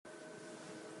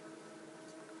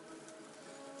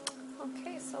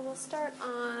Okay, so we'll start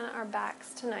on our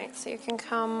backs tonight. So you can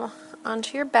come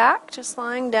onto your back, just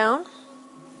lying down.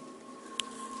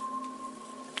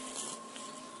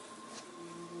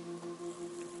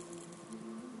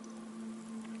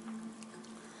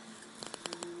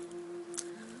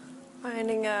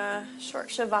 Finding a short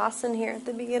shavasana here at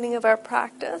the beginning of our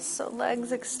practice. So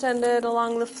legs extended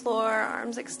along the floor,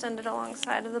 arms extended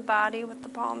alongside of the body with the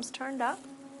palms turned up.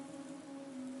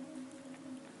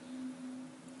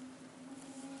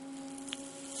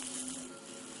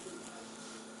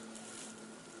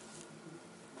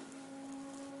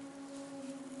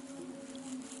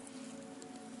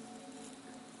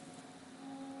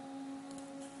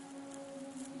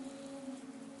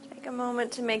 Take a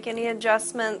moment to make any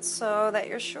adjustments so that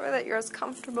you're sure that you're as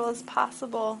comfortable as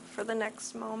possible for the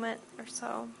next moment or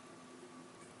so.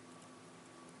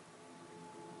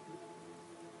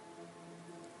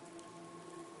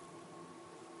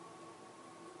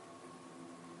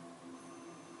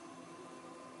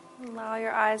 Allow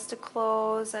your eyes to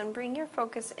close and bring your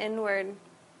focus inward,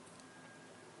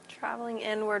 traveling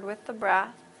inward with the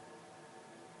breath.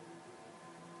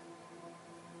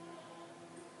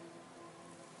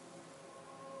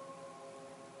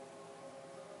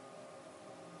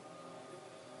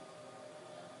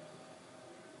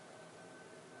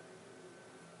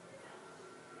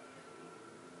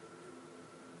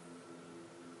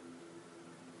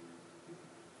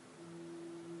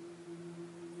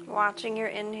 Watching your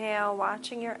inhale,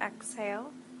 watching your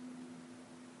exhale.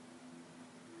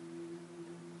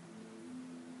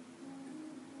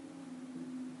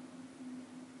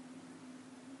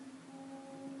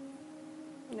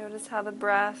 Notice how the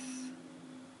breath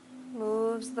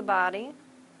moves the body.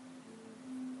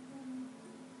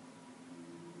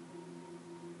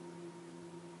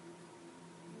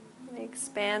 The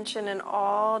expansion in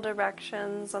all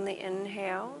directions on the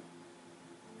inhale.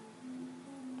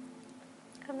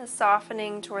 And the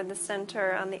softening toward the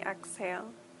center on the exhale.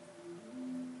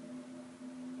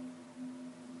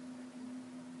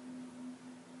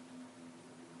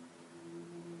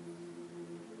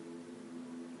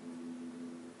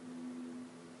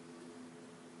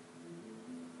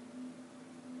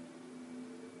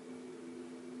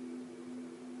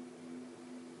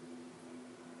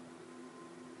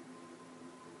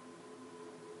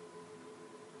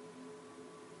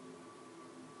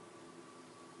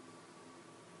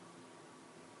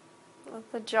 Let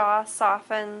the jaw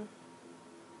soften,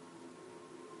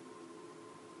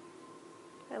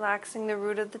 relaxing the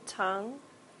root of the tongue.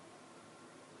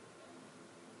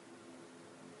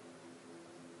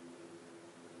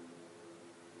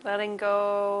 Letting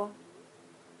go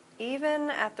even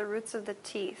at the roots of the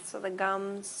teeth, so the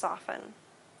gums soften.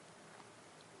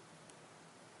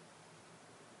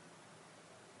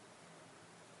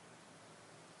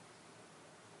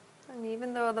 And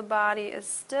even though the body is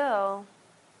still,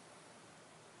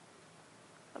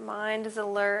 the mind is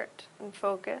alert and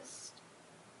focused,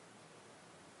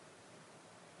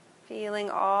 feeling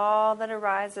all that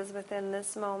arises within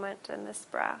this moment and this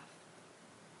breath.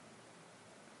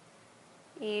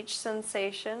 Each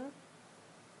sensation,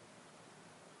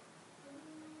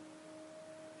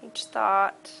 each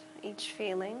thought, each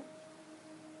feeling.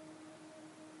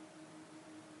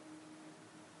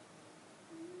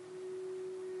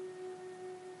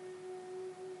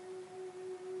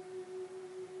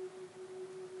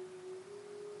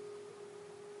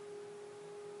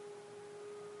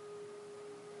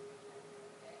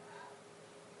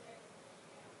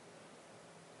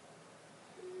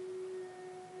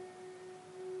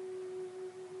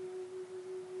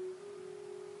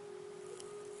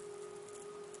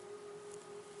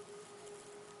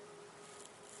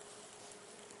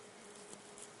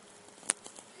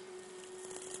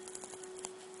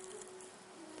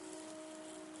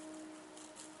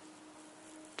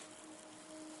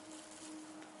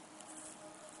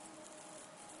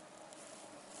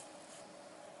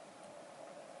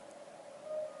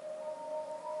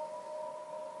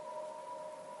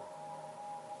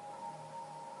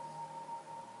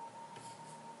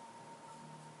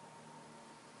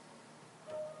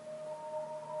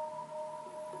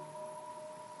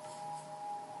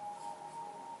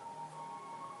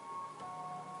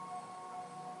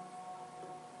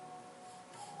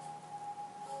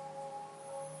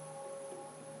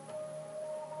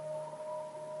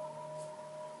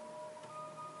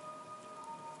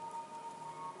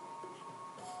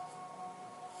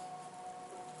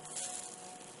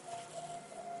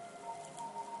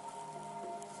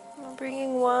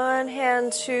 Bringing one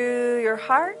hand to your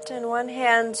heart and one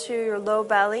hand to your low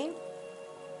belly.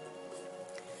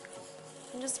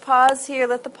 And just pause here,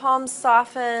 let the palms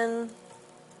soften.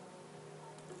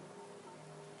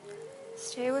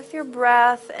 Stay with your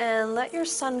breath and let your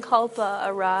sankalpa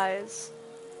arise.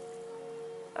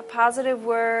 A positive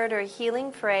word or a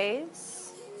healing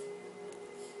phrase,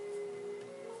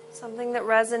 something that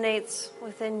resonates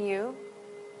within you.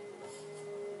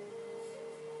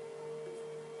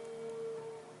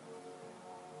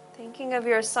 Thinking of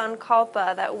your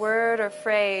sankalpa, that word or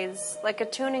phrase, like a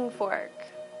tuning fork.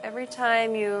 Every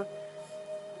time you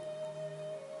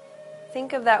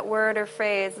think of that word or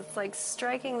phrase, it's like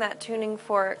striking that tuning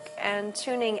fork and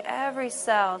tuning every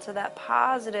cell to that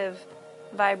positive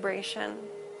vibration.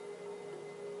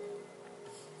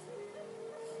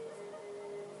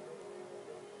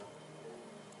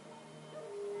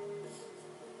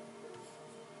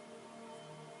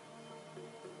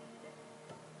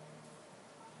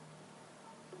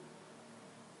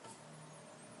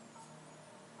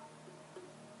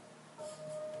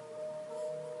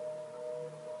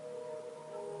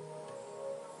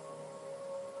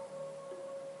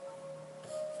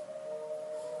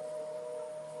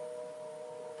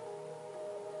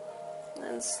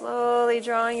 And slowly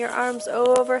drawing your arms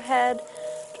overhead.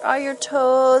 Draw your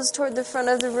toes toward the front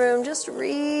of the room, just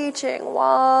reaching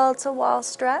wall to wall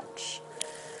stretch.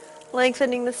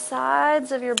 Lengthening the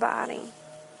sides of your body.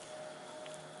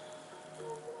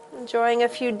 Enjoying a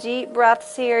few deep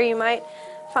breaths here. You might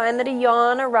find that a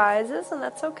yawn arises, and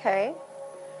that's okay.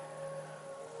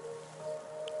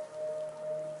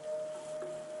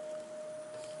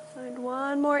 And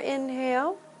one more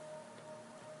inhale.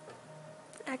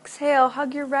 Exhale,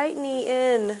 hug your right knee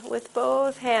in with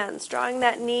both hands, drawing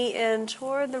that knee in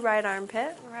toward the right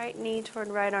armpit, right knee toward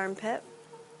right armpit.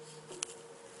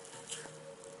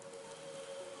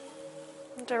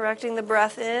 Directing the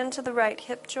breath into the right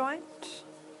hip joint.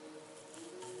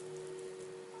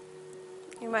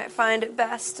 You might find it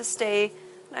best to stay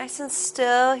nice and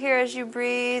still here as you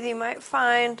breathe. You might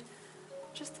find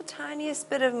just the tiniest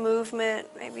bit of movement,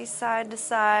 maybe side to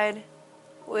side,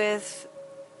 with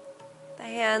the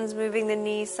hands moving the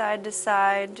knee side to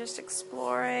side, just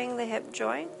exploring the hip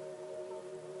joint.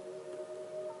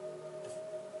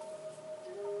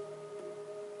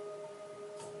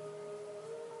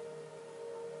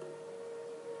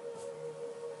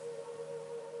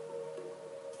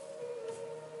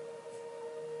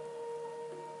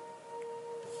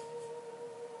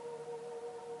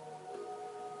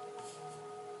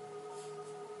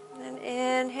 And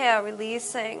inhale,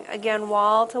 releasing. Again,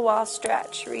 wall to wall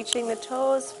stretch, reaching the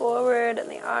toes forward and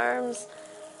the arms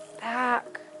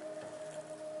back.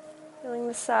 Feeling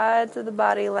the sides of the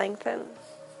body lengthen.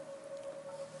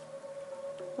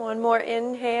 One more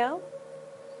inhale.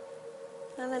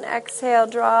 And then exhale,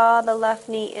 draw the left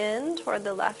knee in toward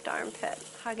the left armpit,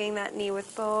 hugging that knee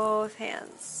with both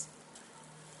hands.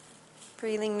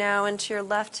 Breathing now into your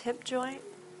left hip joint.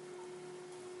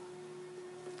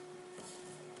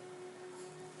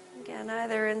 Again,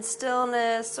 either in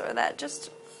stillness or that just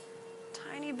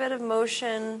tiny bit of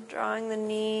motion, drawing the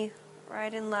knee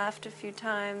right and left a few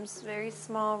times, very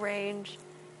small range,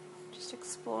 just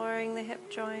exploring the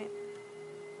hip joint.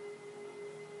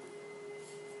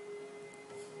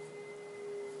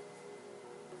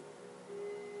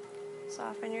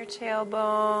 Soften your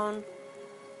tailbone,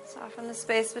 soften the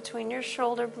space between your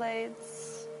shoulder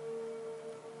blades.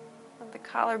 Let the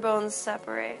collarbones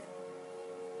separate.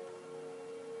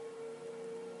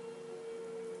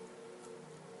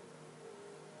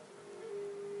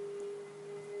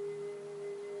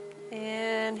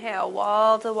 Inhale,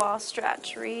 wall to wall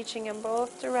stretch, reaching in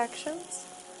both directions.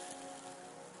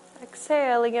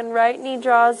 Exhale, again, right knee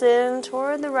draws in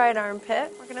toward the right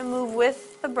armpit. We're going to move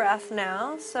with the breath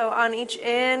now. So on each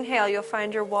inhale, you'll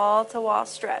find your wall to wall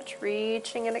stretch,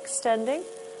 reaching and extending.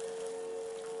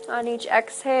 On each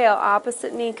exhale,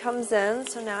 opposite knee comes in.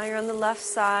 So now you're on the left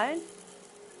side.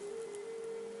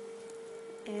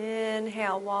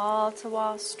 Inhale, wall to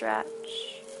wall stretch.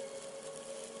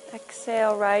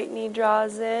 Exhale, right knee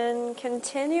draws in.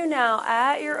 Continue now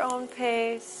at your own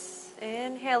pace.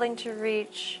 Inhaling to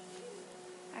reach.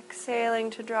 Exhaling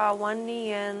to draw one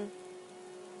knee in.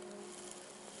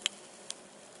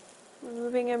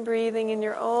 Moving and breathing in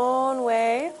your own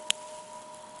way.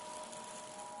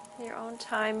 Your own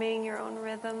timing, your own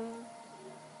rhythm.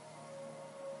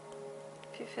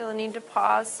 If you feel a need to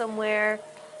pause somewhere,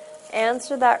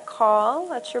 answer that call.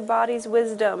 That's your body's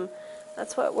wisdom.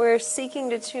 That's what we're seeking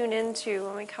to tune into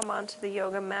when we come onto the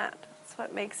yoga mat. That's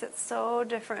what makes it so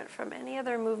different from any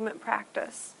other movement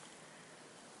practice.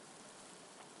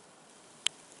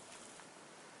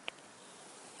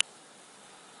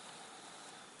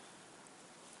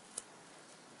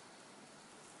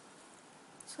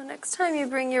 So next time you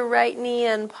bring your right knee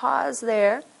in, pause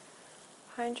there.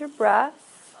 Find your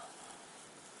breath.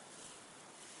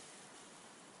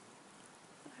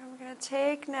 going to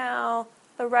take now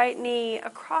the right knee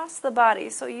across the body.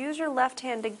 So use your left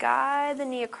hand to guide the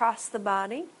knee across the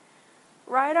body.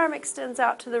 Right arm extends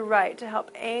out to the right to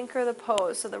help anchor the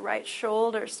pose so the right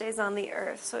shoulder stays on the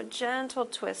earth. So a gentle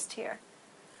twist here.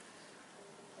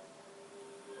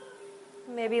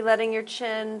 Maybe letting your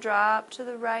chin drop to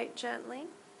the right gently.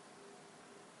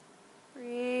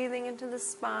 Breathing into the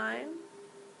spine.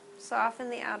 Soften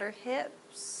the outer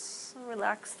hips.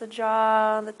 Relax the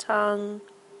jaw, the tongue.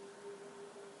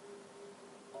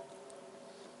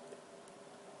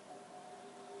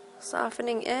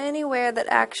 Softening anywhere that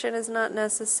action is not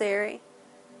necessary.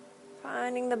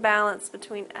 Finding the balance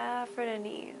between effort and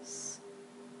ease.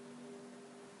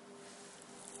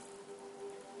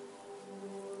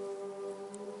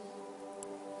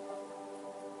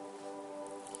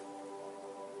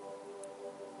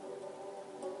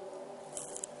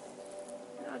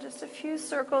 Now just a few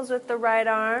circles with the right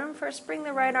arm. First, bring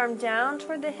the right arm down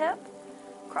toward the hip.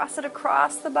 Cross it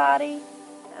across the body.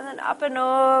 And then up and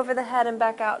over the head and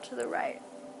back out to the right.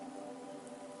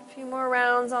 A few more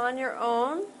rounds on your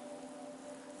own.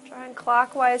 Drawing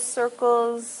clockwise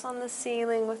circles on the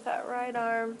ceiling with that right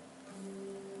arm.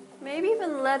 Maybe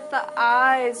even let the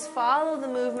eyes follow the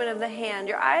movement of the hand.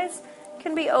 Your eyes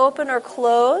can be open or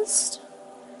closed,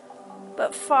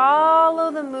 but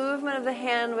follow the movement of the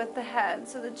hand with the head.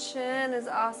 So the chin is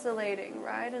oscillating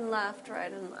right and left,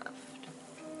 right and left.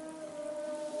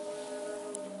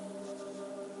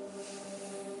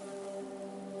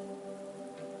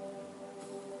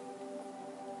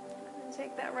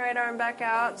 Take that right arm back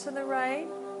out to the right.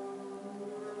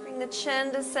 Bring the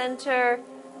chin to center.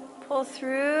 Pull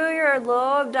through your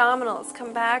low abdominals.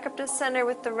 Come back up to center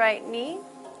with the right knee.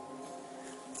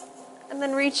 And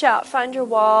then reach out. Find your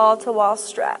wall-to-wall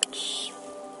stretch.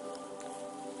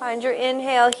 Find your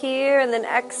inhale here, and then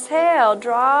exhale.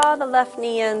 Draw the left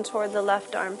knee in toward the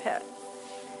left armpit.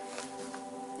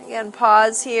 Again,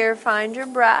 pause here. Find your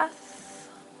breath.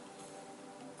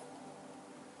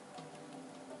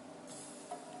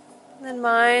 And then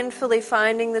mindfully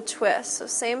finding the twist. So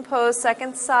same pose,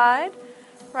 second side.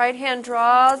 Right hand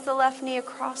draws the left knee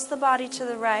across the body to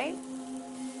the right.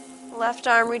 Left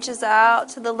arm reaches out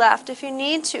to the left. If you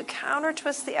need to, counter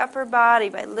twist the upper body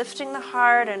by lifting the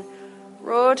heart and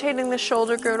rotating the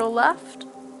shoulder girdle left.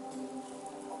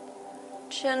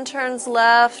 Chin turns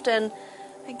left, and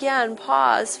again,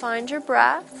 pause. Find your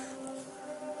breath.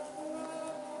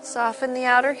 Soften the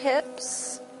outer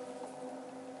hips.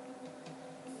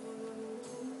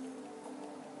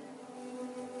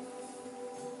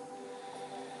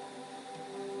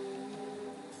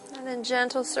 And then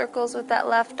gentle circles with that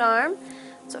left arm.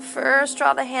 So first,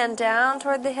 draw the hand down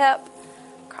toward the hip.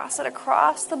 Cross it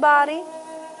across the body.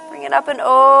 Bring it up and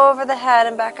over the head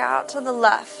and back out to the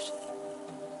left.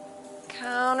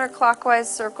 Counterclockwise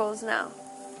circles now.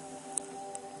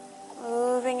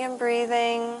 Moving and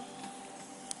breathing.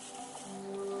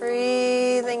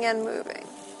 Breathing and moving.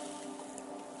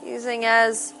 Using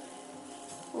as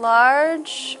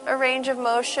large a range of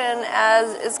motion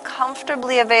as is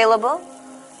comfortably available.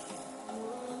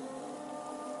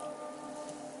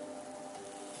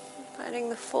 Finding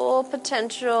the full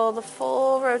potential, the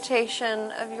full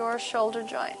rotation of your shoulder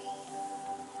joint.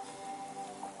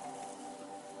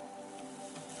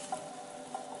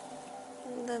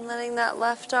 And then letting that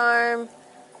left arm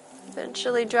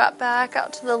eventually drop back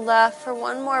out to the left for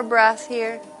one more breath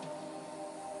here.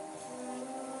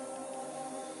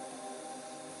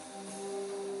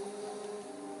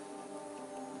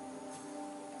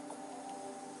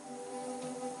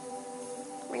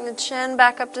 Bring the chin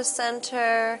back up to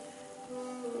center.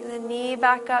 The knee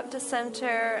back up to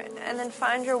center, and then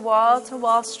find your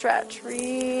wall-to-wall stretch,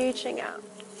 reaching out.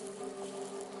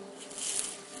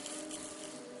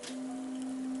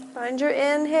 Find your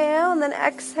inhale, and then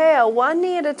exhale, one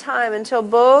knee at a time until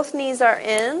both knees are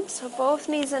in. So both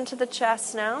knees into the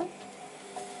chest now.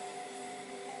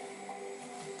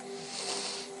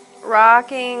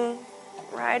 Rocking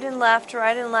right and left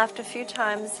a few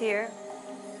times here.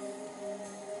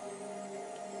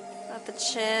 Let the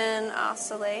chin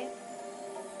oscillate.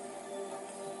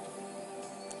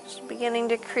 Just beginning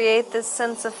to create this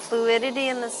sense of fluidity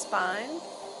in the spine.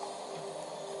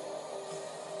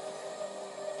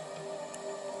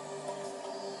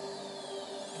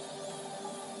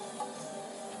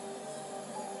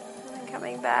 And then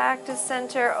coming back to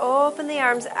center, open the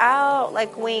arms out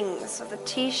like wings, with a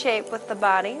T shape with the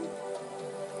body.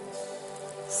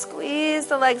 Squeeze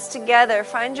the legs together.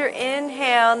 Find your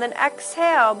inhale and then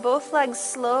exhale. Both legs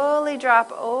slowly drop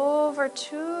over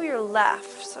to your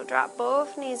left. So drop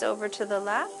both knees over to the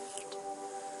left.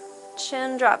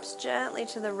 Chin drops gently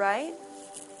to the right.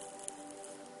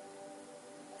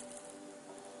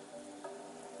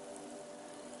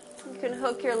 can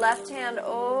hook your left hand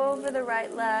over the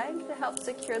right leg to help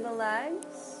secure the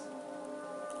legs.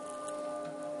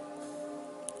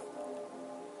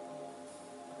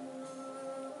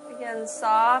 Again,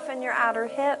 soften your outer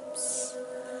hips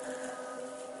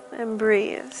and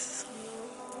breathe.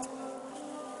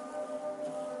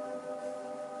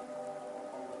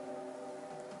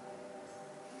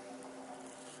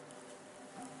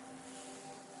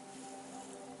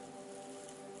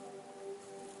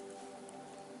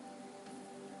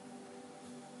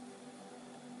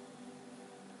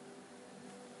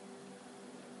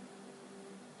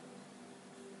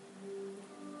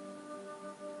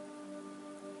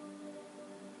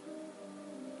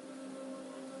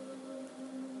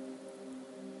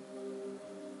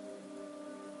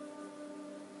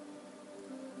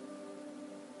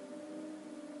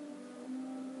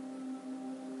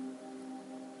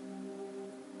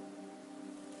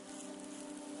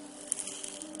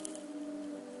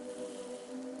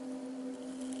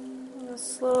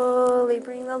 Slowly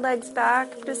bring the legs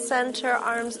back to center,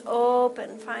 arms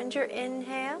open. Find your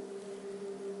inhale.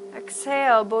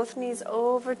 Exhale, both knees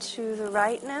over to the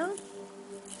right now.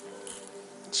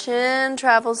 Chin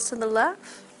travels to the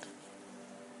left.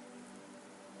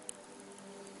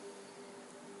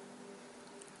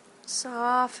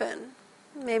 Soften.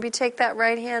 Maybe take that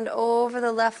right hand over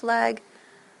the left leg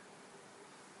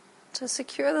to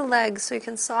secure the legs so you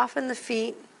can soften the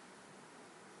feet.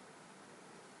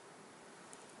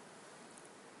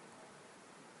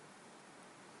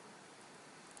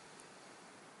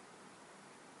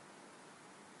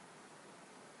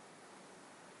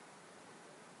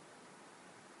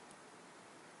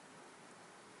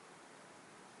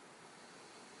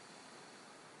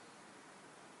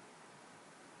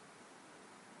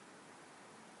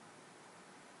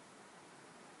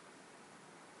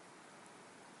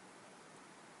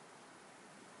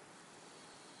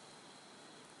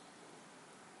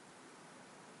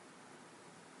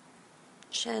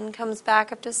 Chin comes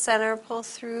back up to center. Pull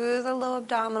through the low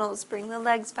abdominals. Bring the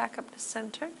legs back up to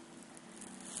center.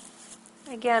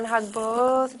 Again, hug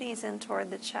both knees in toward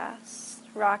the chest.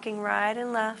 Rocking right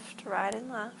and left, right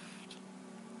and left.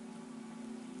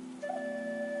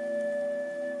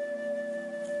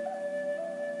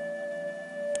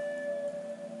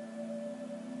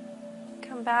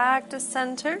 Come back to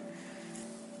center.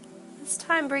 This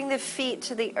time bring the feet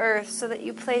to the earth so that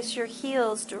you place your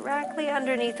heels directly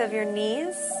underneath of your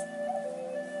knees.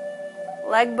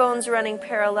 Leg bones running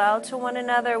parallel to one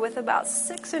another with about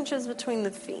 6 inches between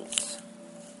the feet.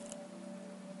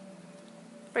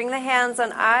 Bring the hands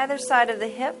on either side of the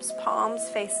hips, palms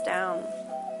face down.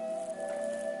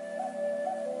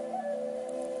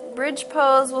 Bridge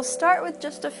pose, we'll start with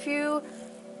just a few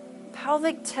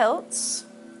pelvic tilts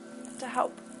to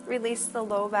help release the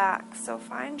low back. So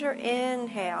find your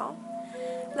inhale.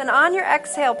 Then on your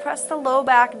exhale, press the low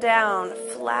back down,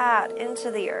 flat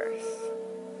into the earth.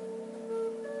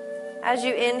 As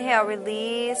you inhale,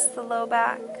 release the low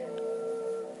back.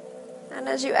 And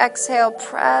as you exhale,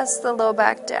 press the low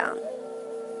back down.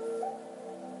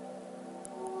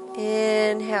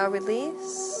 Inhale,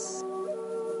 release.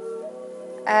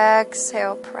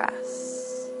 Exhale, press.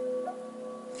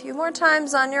 A few more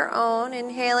times on your own,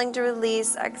 inhaling to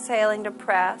release, exhaling to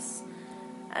press.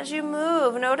 As you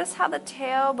move, notice how the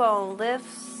tailbone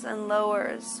lifts and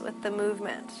lowers with the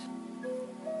movement.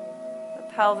 The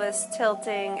pelvis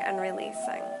tilting and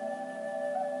releasing.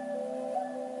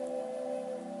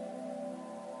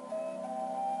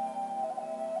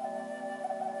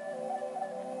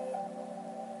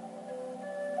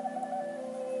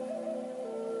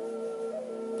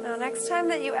 Now, next time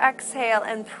that you exhale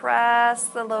and press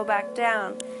the low back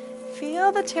down,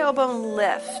 feel the tailbone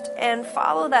lift and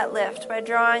follow that lift by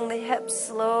drawing the hips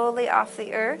slowly off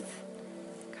the earth,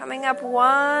 coming up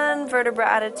one vertebra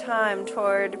at a time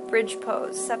toward bridge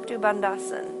pose, Setu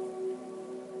Bandhasan.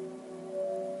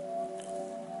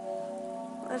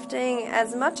 Lifting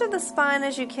as much of the spine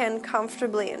as you can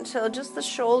comfortably until just the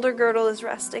shoulder girdle is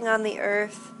resting on the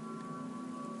earth.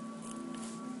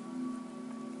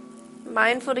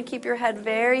 Mindful to keep your head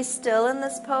very still in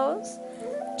this pose.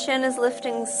 Chin is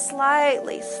lifting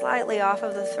slightly off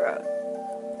of the throat.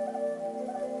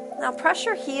 Now press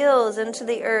your heels into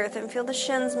the earth and feel the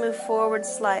shins move forward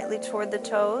slightly toward the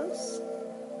toes.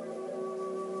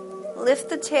 Lift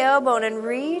the tailbone and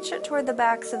reach it toward the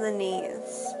backs of the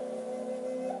knees.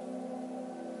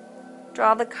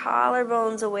 Draw the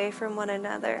collarbones away from one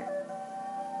another.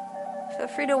 Feel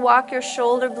free to walk your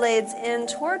shoulder blades in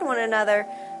toward one another,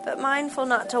 but mindful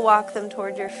not to walk them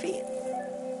toward your feet.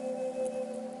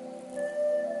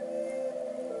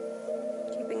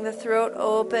 Keeping the throat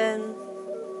open.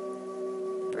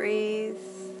 breathe.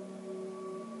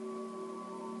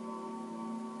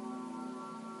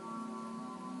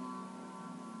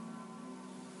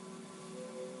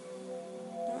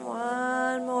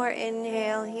 One more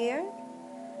inhale here.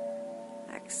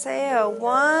 Exhale,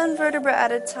 one vertebra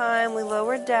at a time, we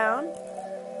lower down.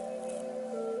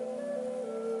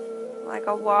 Like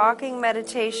a walking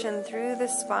meditation through the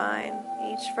spine.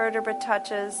 Each vertebra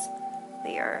touches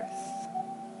the earth.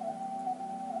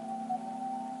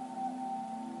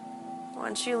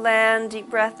 Once you land, deep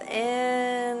breath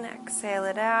in, exhale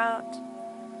it out.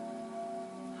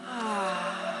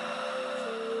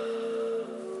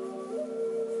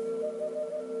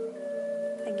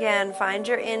 Again, find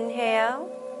your inhale.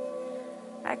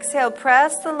 Exhale,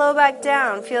 press the low back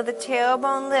down. Feel the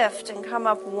tailbone lift and come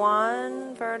up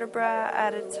one vertebra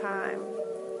at a time.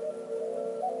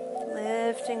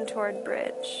 Lifting toward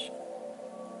bridge.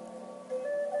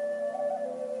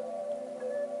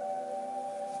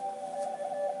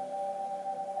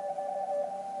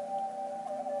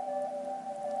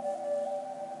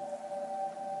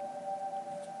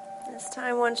 This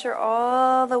time, once you're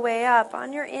all the way up,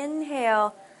 on your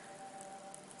inhale,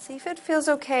 see if it feels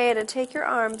okay to take your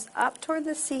arms up toward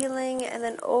the ceiling and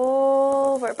then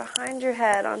over behind your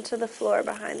head onto the floor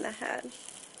behind the head.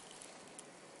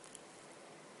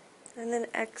 And then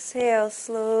exhale,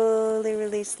 slowly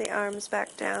release the arms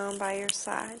back down by your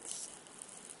sides.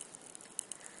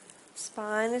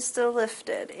 Spine is still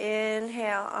lifted.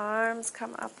 Inhale, arms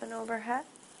come up and overhead.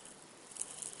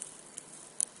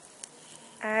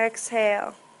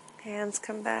 Exhale, hands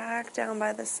come back down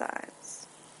by the sides.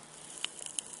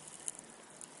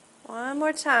 One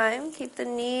more time, keep the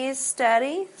knees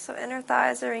steady so inner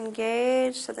thighs are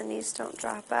engaged so the knees don't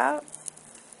drop out.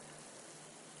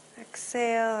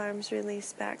 Exhale, arms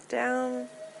release back down.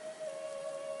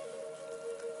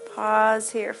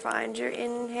 Pause here, find your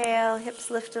inhale,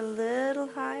 hips lift a little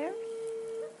higher.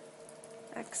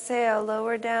 Exhale,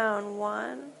 lower down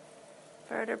one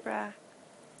vertebra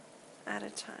at a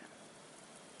time.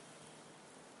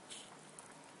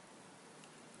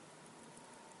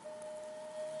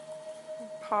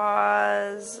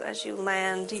 Pause as you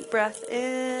land, deep breath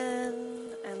in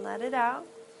and let it out.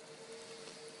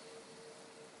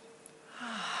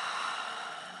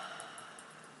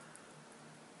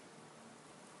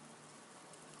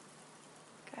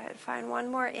 Good, find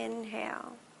one more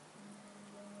inhale.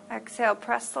 Exhale,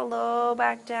 press the low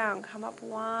back down, come up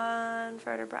one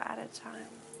vertebra at a time.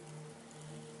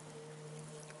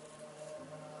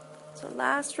 So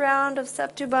last round of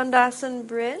Setu Bandhasan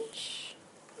bridge.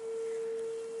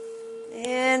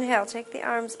 Inhale, take the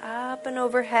arms up and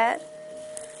overhead.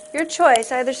 Your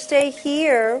choice, either stay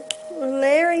here,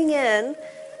 layering in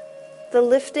the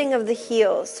lifting of the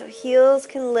heels. So heels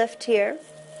can lift here.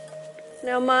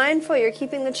 Now mindful, you're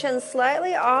keeping the chin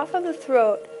slightly off of the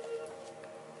throat.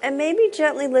 And maybe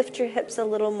gently lift your hips a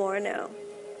little more now.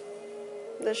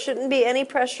 There shouldn't be any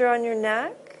pressure on your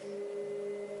neck.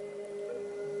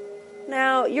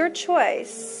 Now, your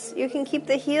choice. You can keep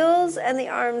the heels and the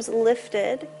arms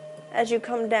lifted as you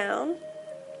come down.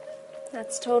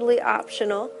 That's totally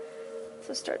optional.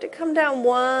 So start to come down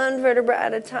one vertebra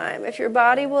at a time. If your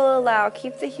body will allow,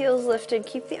 keep the heels lifted,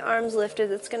 keep the arms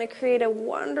lifted. It's going to create a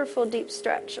wonderful deep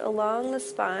stretch along the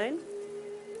spine.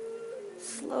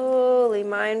 Slowly,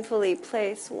 mindfully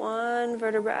place one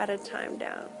vertebra at a time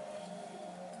down.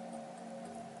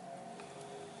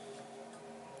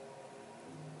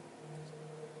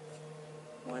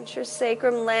 Once your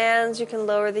sacrum lands, you can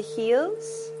lower the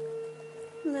heels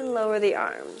and then lower the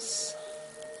arms.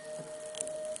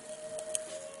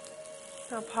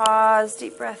 Now pause,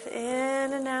 deep breath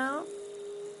in and out.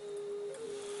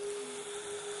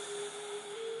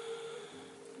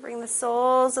 Bring the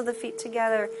soles of the feet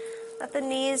together. Let the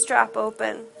knees drop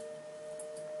open.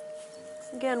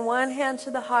 Again, one hand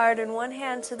to the heart and one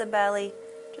hand to the belly.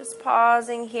 Just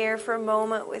pausing here for a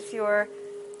moment with your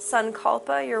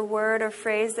sankalpa, your word or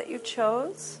phrase that you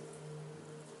chose.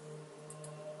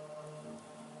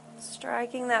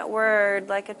 Striking that word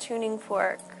like a tuning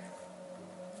fork.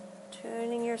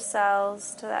 Tuning your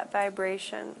cells to that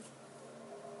vibration.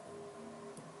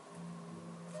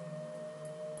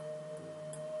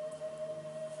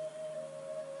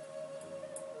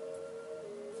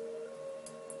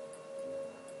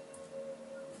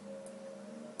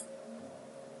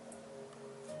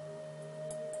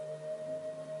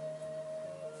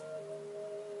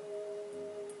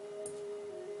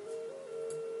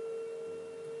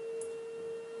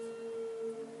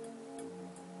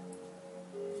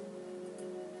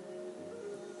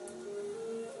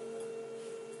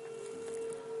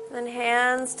 Then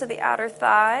hands to the outer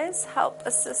thighs. Help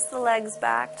assist the legs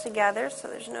back together so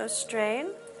there's no strain.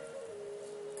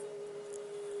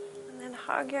 And then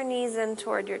hug your knees in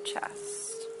toward your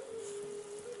chest.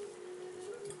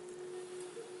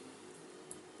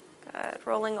 Good.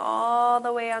 Rolling all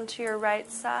the way onto your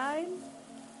right side.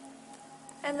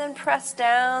 And then press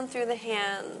down through the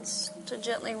hands to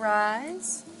gently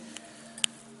rise.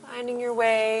 Finding your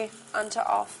way onto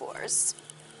all fours.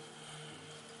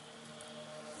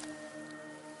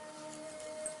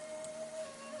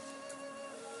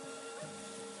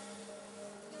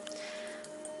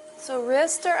 So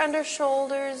wrists are under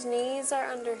shoulders, knees are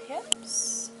under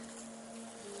hips.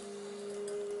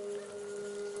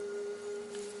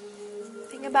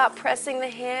 Think about pressing the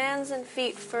hands and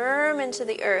feet firm into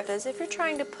the earth as if you're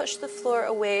trying to push the floor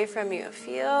away from you.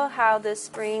 Feel how this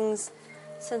brings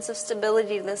sense of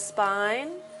stability to the spine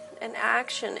and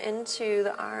action into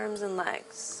the arms and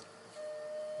legs.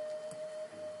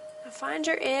 Now find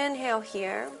your inhale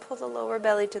here. Pull the lower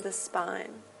belly to the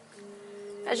spine.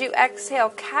 As you exhale,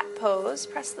 cat pose,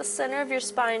 press the center of your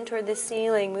spine toward the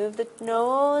ceiling. Move the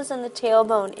nose and the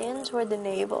tailbone in toward the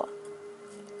navel.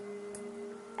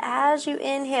 As you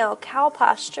inhale, cow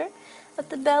posture,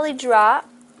 let the belly drop.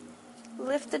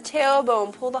 Lift the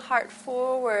tailbone, pull the heart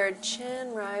forward,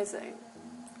 chin rising.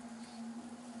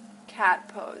 Cat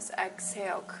pose,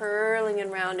 exhale, curling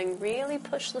and rounding. Really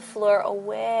push the floor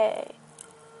away.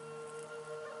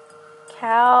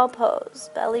 Cow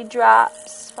pose, belly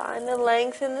drops, find the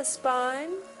length in the spine,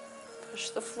 push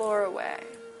the floor away.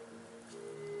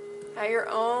 At your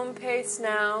own pace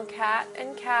now, cat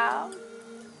and cow,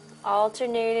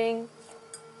 alternating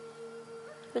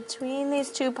between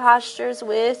these two postures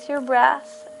with your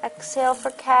breath. Exhale for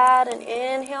cat and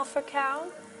inhale for cow.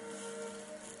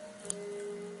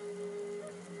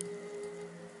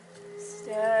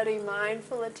 Steady,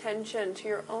 mindful attention to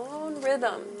your own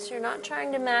rhythm, so you're not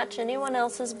trying to match anyone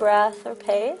else's breath or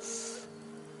pace.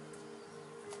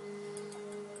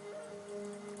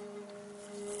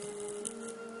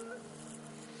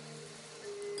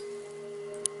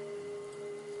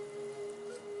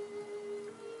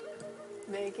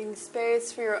 Making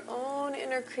space for your own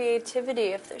inner creativity.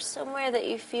 If there's somewhere that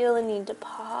you feel a need to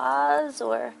pause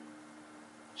or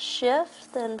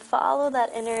shift, then follow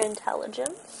that inner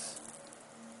intelligence.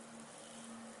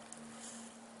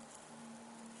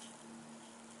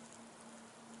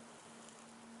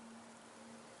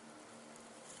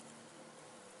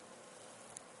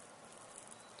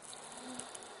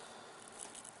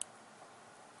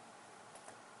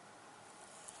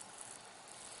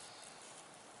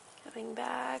 Coming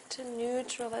back to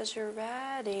neutral as you're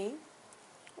ready.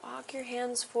 Walk your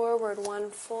hands forward, one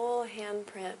full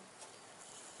handprint.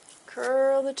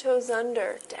 Curl the toes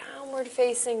under, downward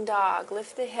facing dog.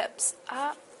 Lift the hips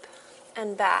up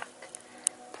and back.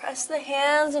 Press the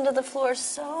hands into the floor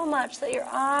so much that your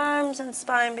arms and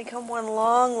spine become one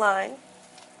long line.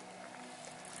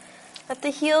 Let the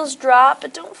heels drop,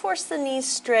 but don't force the knees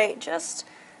straight. Just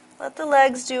let the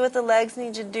legs do what the legs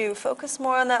need to do. Focus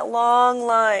more on that long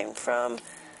line from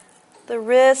the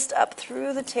wrist up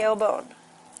through the tailbone.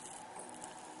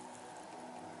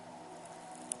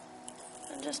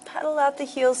 And just pedal out the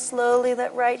heels slowly.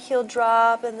 Let right heel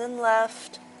drop and then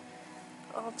left.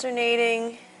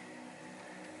 Alternating.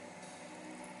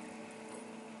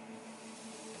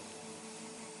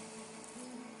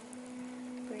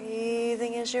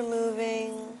 Breathing as you're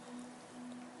moving.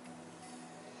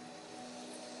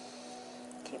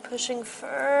 Keep pushing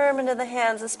firm into the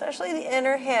hands, especially the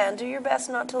inner hand. Do your best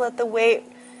not to let the weight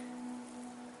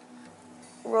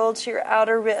roll to your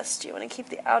outer wrist. You want to keep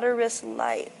the outer wrist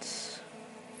light.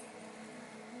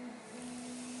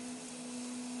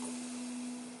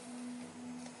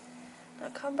 Now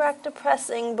come back to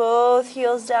pressing both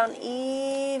heels down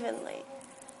evenly.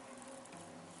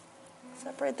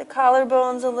 Separate the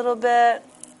collarbones a little bit.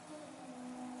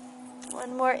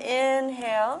 One more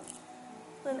inhale.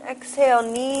 Then exhale,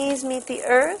 knees meet the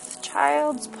earth.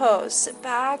 Child's pose. Sit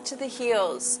back to the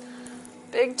heels.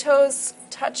 Big toes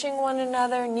touching one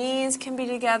another. Knees can be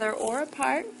together or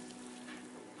apart.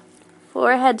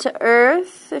 Forehead to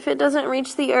earth. If it doesn't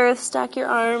reach the earth, stack your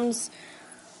arms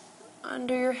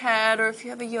under your head, or if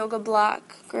you have a yoga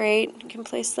block, great. You can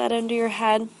place that under your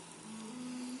head.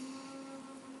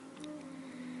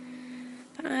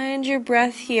 Find your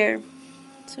breath here.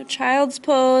 So child's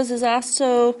pose is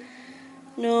also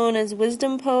known as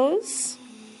wisdom pose.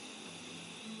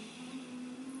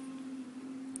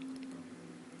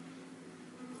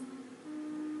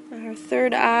 Our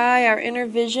third eye, our inner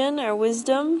vision, our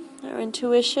wisdom, our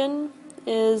intuition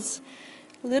is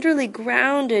literally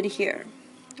grounded here,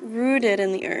 rooted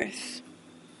in the earth.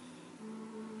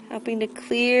 helping to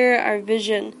clear our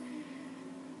vision.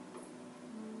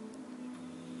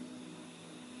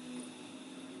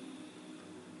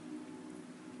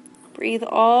 Breathe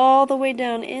all the way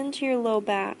down into your low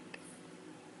back.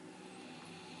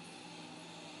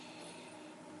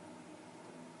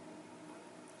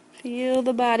 Feel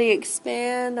the body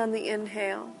expand on the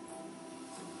inhale.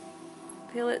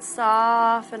 Feel it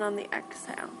soften on the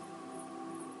exhale.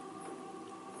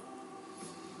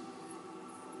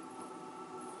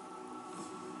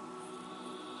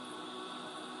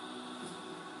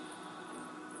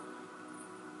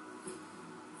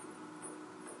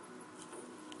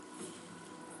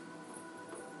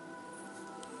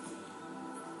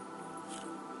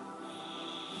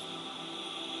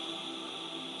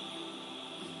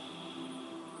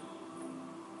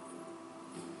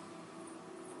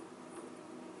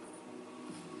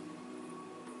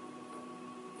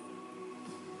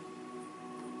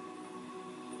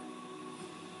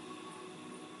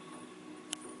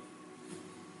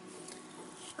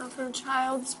 Now from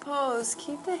child's pose,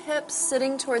 keep the hips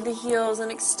sitting toward the heels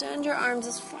and extend your arms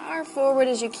as far forward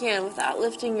as you can without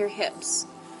lifting your hips.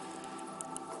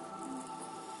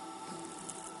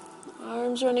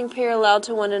 Arms running parallel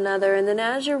to one another, and then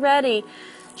as you're ready,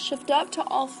 shift up to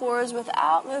all fours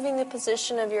without moving the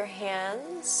position of your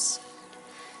hands.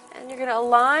 And you're going to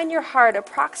align your heart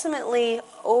approximately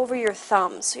over your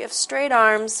thumbs. So you have straight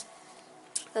arms.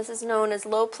 This is known as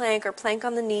low plank or plank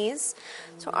on the knees.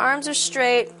 So arms are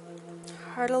straight,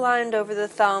 heart aligned over the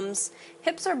thumbs.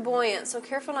 Hips are buoyant, so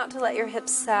careful not to let your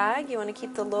hips sag. You want to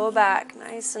keep the low back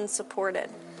nice and supported.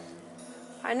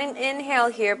 Find an inhale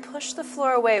here. Push the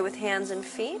floor away with hands and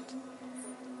feet.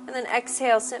 And then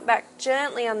exhale, sit back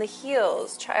gently on the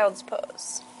heels, child's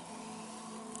pose.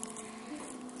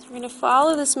 So we're going to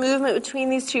follow this movement between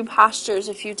these two postures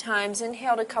a few times.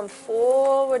 Inhale to come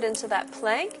forward into that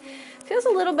plank. Feels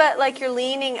a little bit like you're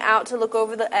leaning out to look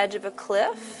over the edge of a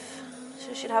cliff. So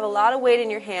you should have a lot of weight in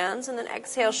your hands. And then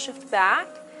exhale, shift back.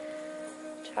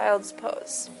 Child's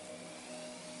pose.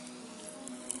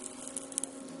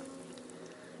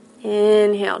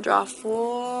 Inhale, draw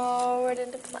forward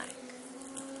into plank.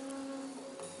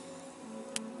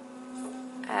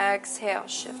 Exhale,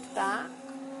 shift back.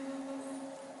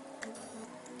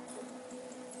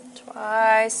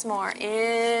 Twice more.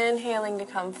 Inhaling to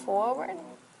come forward.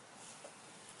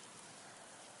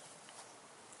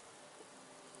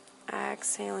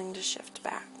 Exhaling to shift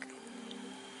back.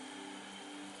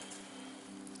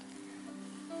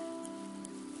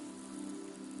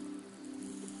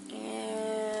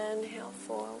 Inhale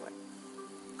forward.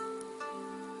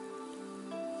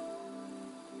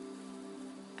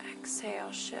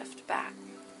 Exhale, shift back.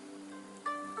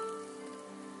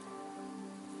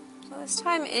 So this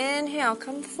time, inhale,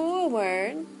 come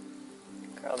forward.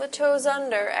 Curl the toes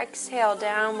under. Exhale,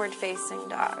 downward facing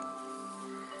dog.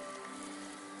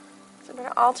 So we're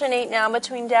going to alternate now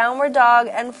between downward dog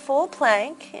and full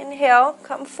plank. Inhale,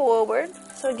 come forward.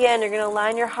 So again, you're going to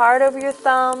line your heart over your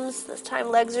thumbs. This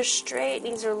time legs are straight,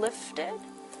 knees are lifted.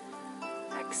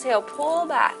 Exhale, pull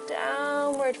back,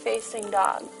 downward facing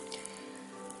dog.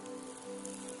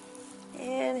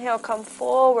 Inhale, come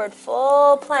forward,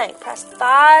 full plank. Press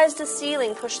thighs to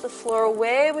ceiling. Push the floor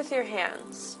away with your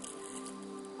hands.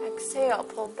 Exhale,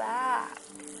 pull back.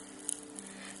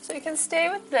 So you can stay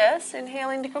with this,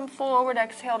 inhaling to come forward,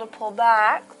 exhale to pull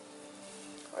back.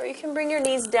 Or you can bring your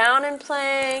knees down in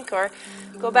plank or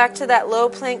go back to that low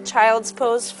plank child's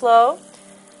pose flow.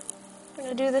 We're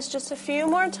going to do this just a few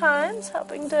more times,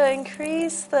 helping to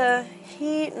increase the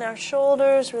heat in our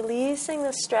shoulders, releasing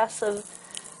the stress of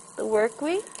the work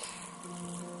week.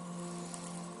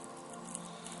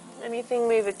 Anything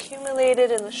we've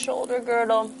accumulated in the shoulder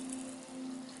girdle.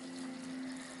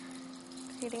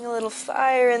 Creating a little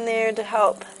fire in there to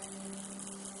help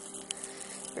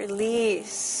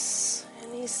release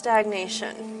any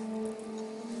stagnation.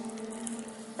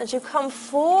 As you come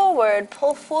forward,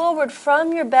 pull forward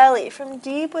from your belly, from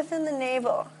deep within the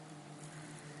navel.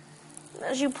 And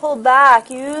as you pull back,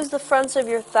 use the fronts of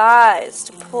your thighs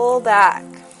to pull back.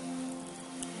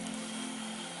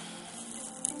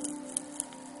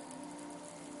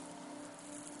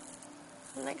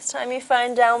 Next time you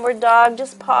find downward dog,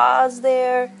 just pause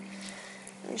there.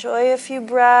 Enjoy a few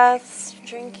breaths,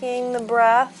 drinking the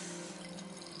breath.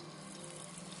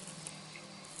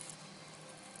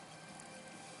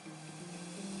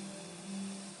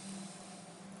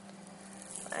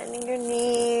 Finding your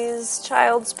knees,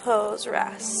 child's pose,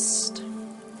 rest.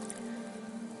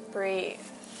 Breathe.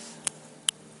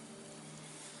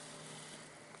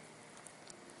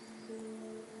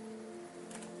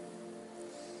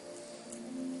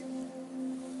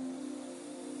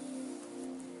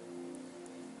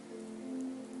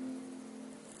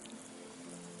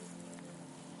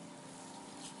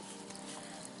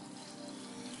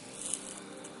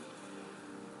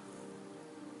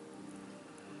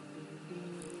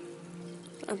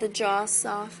 Let the jaw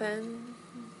soften.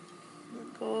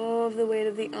 Let go of the weight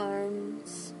of the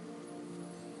arms.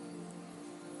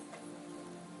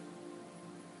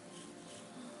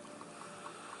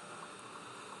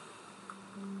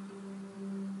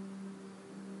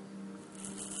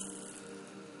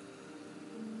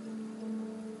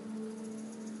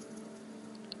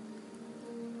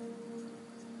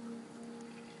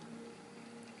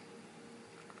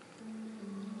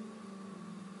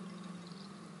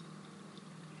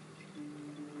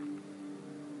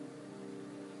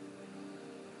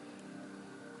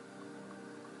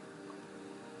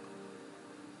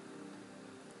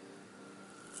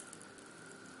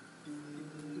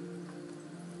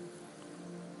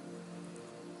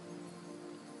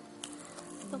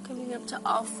 Still coming up to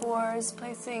all fours,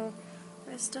 placing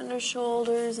wrist under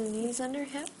shoulders and knees under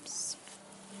hips.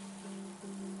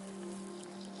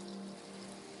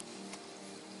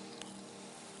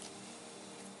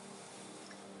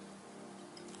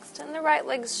 Extend the right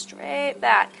leg straight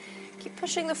back. Keep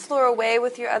pushing the floor away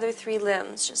with your other 3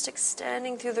 limbs, just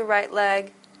extending through the right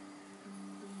leg.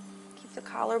 Keep the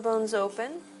collarbones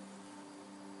open.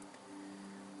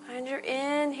 Find your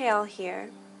inhale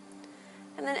here.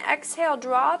 And then exhale,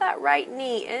 draw that right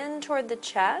knee in toward the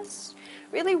chest.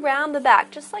 Really round the back,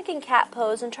 just like in cat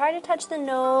pose, and try to touch the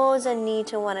nose and knee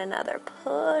to one another.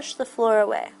 Push the floor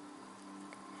away.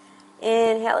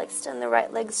 Inhale, extend the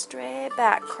right leg straight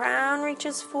back. Crown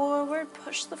reaches forward,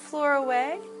 push the floor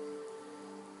away.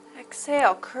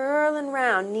 Exhale, curl and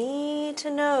round, knee to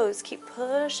nose. Keep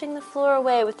pushing the floor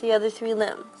away with the other 3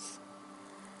 limbs.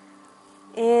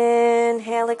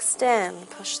 Inhale, extend,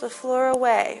 push the floor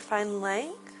away, find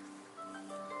length.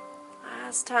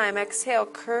 Last time, exhale,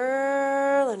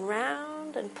 curl and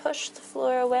round and push the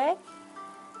floor away.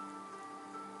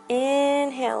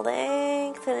 Inhale,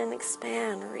 lengthen and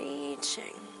expand,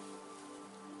 reaching.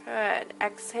 Good.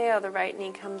 Exhale, the right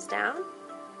knee comes down.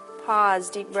 Pause,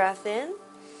 deep breath in.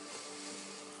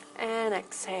 And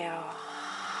exhale.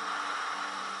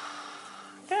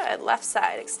 Good. Left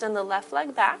side, extend the left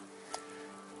leg back.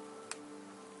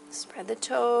 Spread the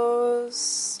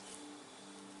toes.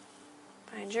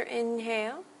 Find your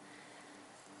inhale.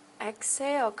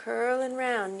 Exhale, curl and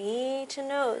round, knee to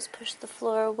nose, push the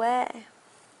floor away.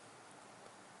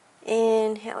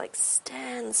 Inhale,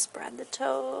 extend, spread the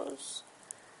toes.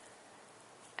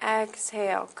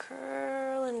 Exhale,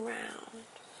 curl and round.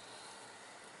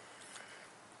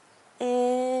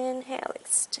 Inhale,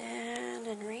 extend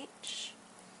and reach.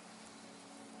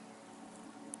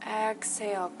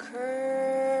 Exhale,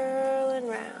 curl and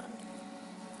round.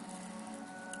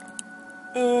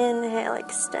 Inhale,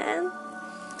 extend.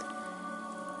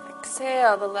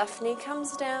 Exhale, the left knee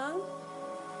comes down.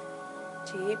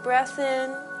 Deep breath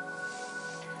in.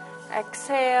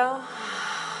 Exhale.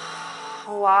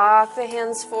 Walk the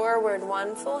hands forward,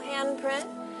 1 full handprint.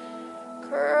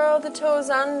 Curl the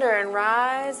toes under and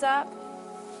rise up.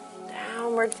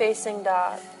 Downward facing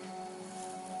dog.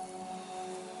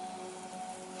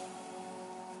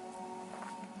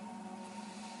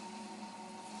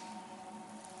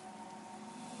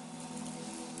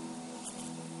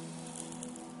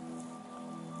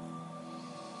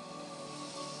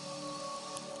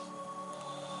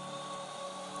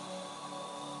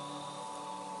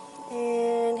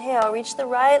 Inhale, reach the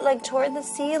right leg toward the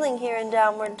ceiling here in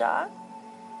downward dog.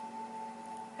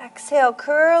 Exhale,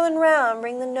 curl and round,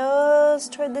 bring the nose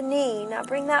toward the knee. Now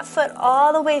bring that foot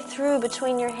all the way through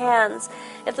between your hands.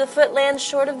 If the foot lands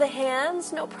short of the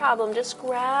hands, no problem. Just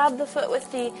grab the foot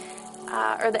with the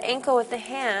ankle with the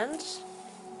hand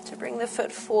to bring the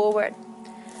foot forward.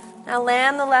 Now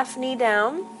land the left knee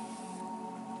down.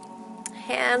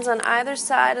 Hands on either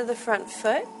side of the front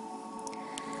foot.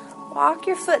 Walk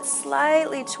your foot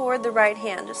slightly toward the right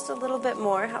hand, just a little bit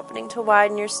more, helping to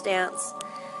widen your stance.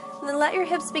 And then let your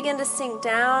hips begin to sink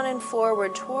down and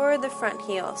forward toward the front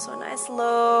heel. So a nice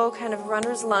low kind of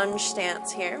runner's lunge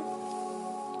stance here.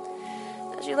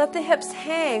 As you let the hips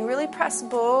hang, really press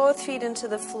both feet into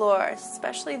the floor,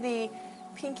 especially the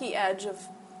pinky edge of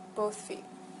both feet.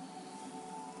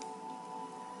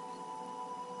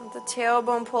 Let the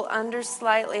tailbone pull under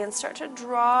slightly and start to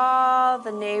draw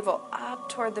the navel up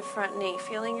toward the front knee,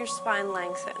 feeling your spine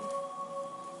lengthen.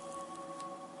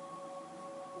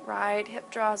 Right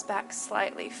hip draws back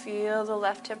slightly. Feel the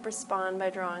left hip respond by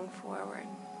drawing forward.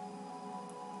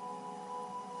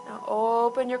 Now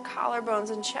open your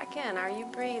collarbones and check in. Are you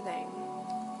breathing?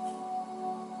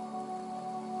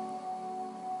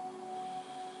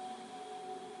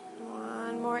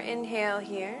 One more inhale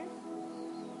here.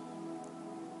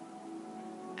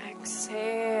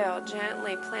 Exhale,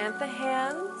 gently plant the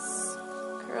hands.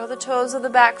 Curl the toes of the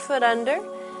back foot under.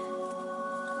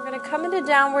 We're going to come into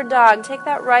downward dog. Take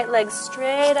that right leg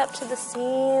straight up to the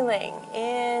ceiling.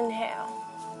 Inhale.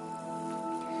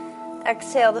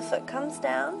 Exhale, the foot comes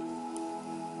down.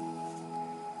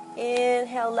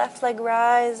 Inhale, left leg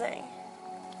rising.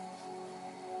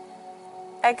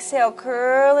 Exhale,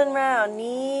 curl and round,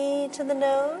 knee to the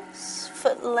nose.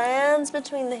 Foot lands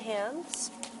between the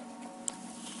hands.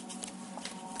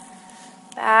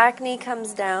 Back knee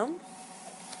comes down.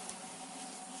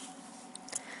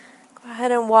 Go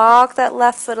ahead and walk that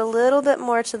left foot a little bit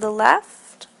more to the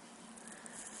left.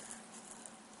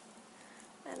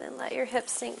 And then let your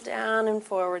hips sink down and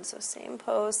forward. So same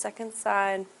pose, second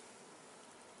side.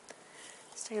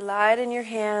 Stay light in your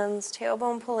hands,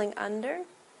 tailbone pulling under.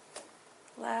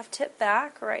 Left hip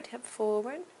back, right hip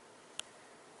forward.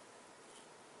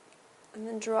 And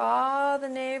then draw the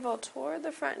navel toward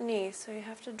the front knee. So you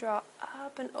have to draw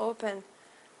up and open,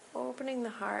 opening the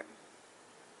heart.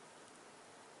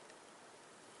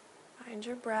 Find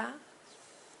your breath.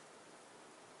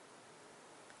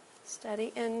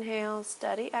 Steady inhale,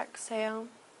 steady exhale.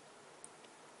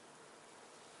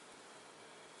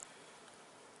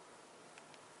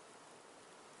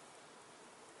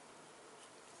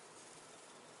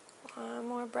 One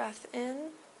more breath in.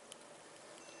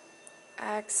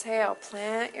 Exhale,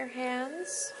 plant your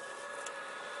hands.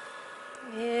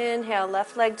 Inhale,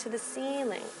 left leg to the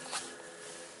ceiling.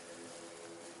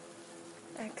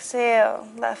 Exhale,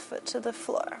 left foot to the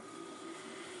floor.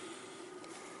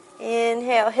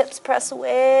 Inhale, hips press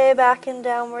way back in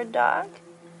downward dog.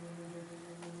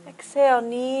 Exhale,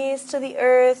 knees to the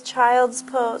earth, child's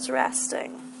pose,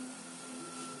 resting.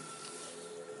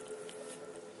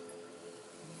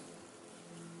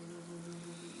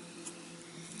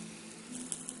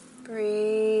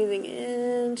 Breathing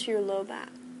into your low back.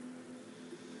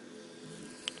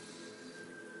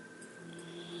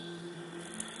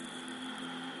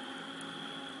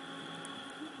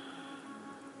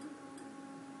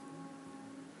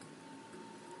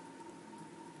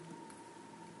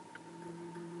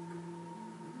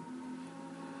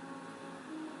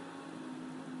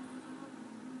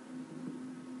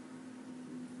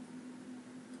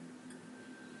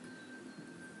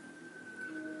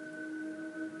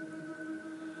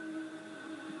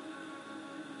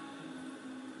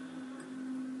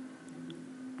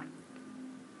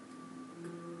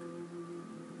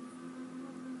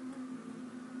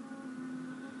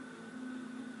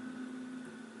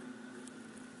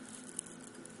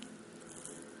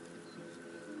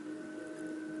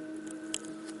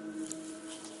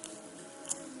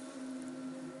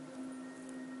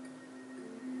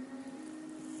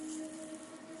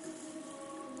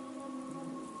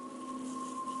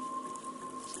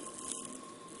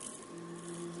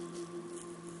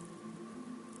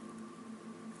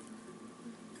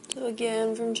 So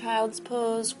again, from child's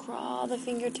pose, crawl the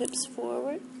fingertips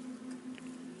forward.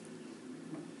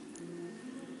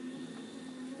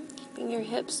 Keeping your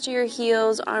hips to your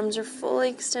heels, arms are fully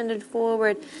extended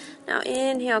forward. Now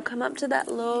inhale, come up to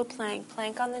that low plank.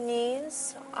 Plank on the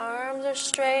knees, arms are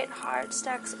straight, heart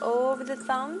stacks over the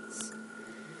thumbs.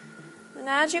 And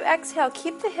as you exhale,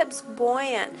 keep the hips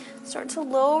buoyant. Start to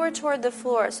lower toward the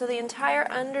floor so the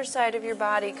entire underside of your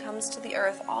body comes to the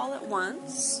earth all at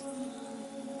once.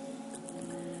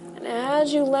 And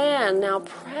as you land, now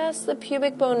press the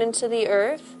pubic bone into the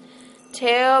earth,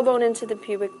 tailbone into the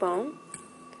pubic bone.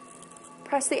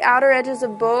 Press the outer edges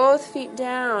of both feet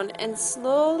down and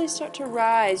slowly start to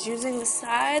rise, using the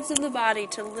sides of the body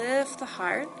to lift the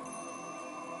heart.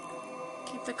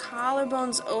 Keep the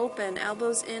collarbones open,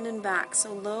 elbows in and back,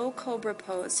 so low cobra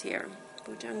pose here,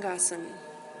 Bhujangasana.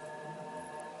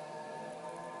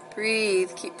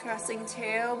 Breathe, keep pressing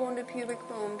tailbone to pubic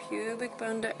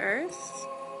bone to earth.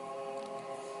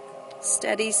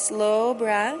 Steady, slow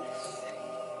breath.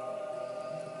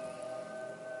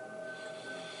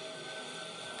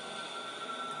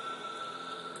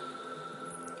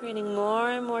 Creating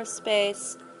more and more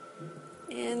space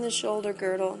in the shoulder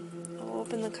girdle.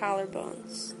 Open the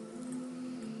collarbones.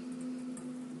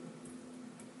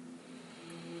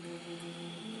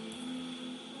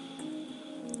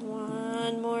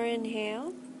 One more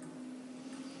inhale.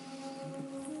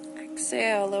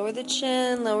 Exhale, lower the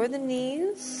chin, lower the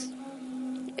knees.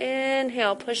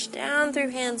 Inhale, push down through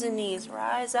hands and knees.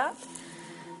 Rise up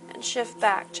and shift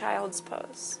back, child's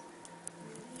pose.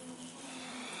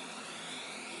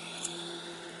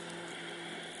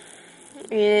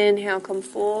 Inhale, come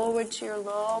forward to your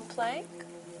low plank.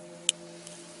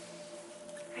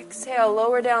 Exhale,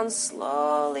 lower down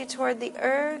slowly toward the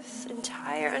earth.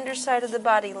 Entire underside of the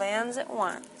body lands at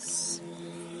once.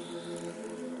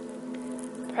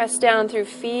 Press down through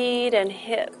feet and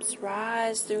hips.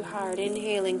 Rise through heart.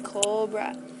 Inhaling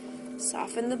cobra.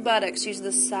 Soften the buttocks. Use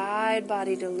the side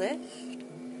body to lift.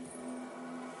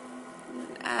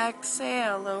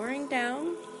 Exhale, lowering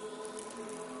down.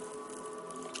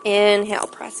 Inhale,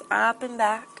 press up and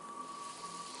back.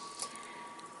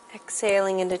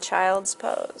 Exhaling into child's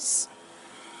pose.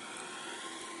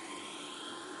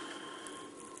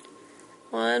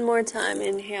 One more time.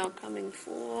 Inhale, coming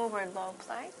forward, low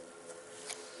plank.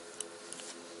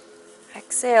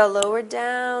 Exhale, lower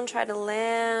down. Try to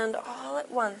land all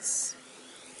at once.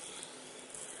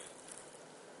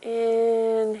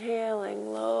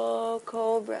 Inhaling, low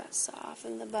cobra.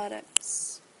 Soften the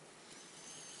buttocks.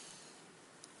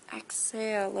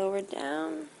 Exhale, lower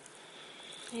down.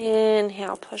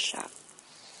 Inhale, push up.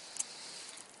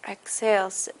 Exhale,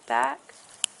 sit back.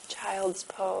 Child's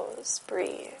pose.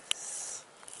 Breathe.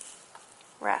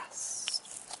 Rest.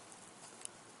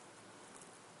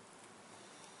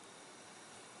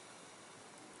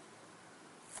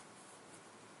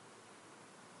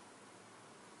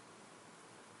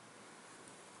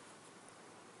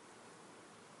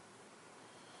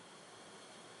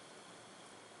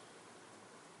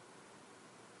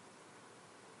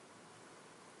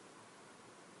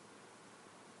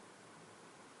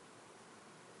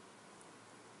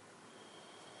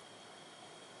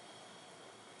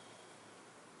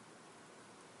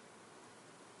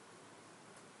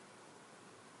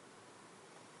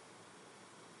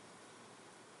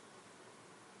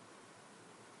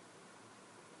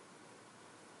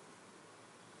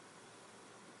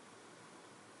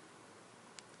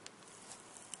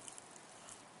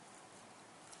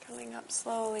 Coming up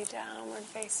slowly, downward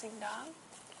facing dog.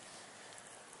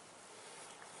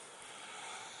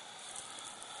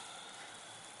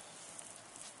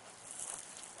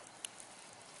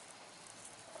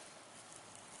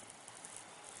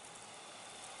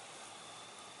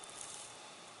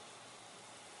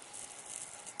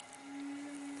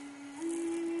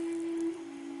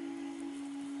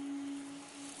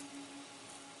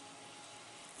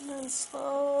 And then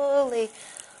slowly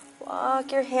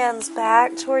walk your hands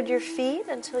back toward your feet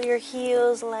until your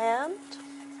heels land.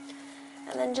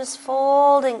 And then just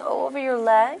folding over your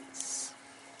legs.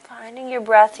 Finding your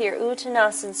breath here.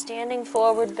 Uttanasana, standing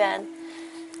forward bend.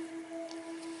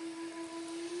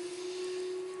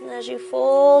 And as you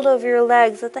fold over your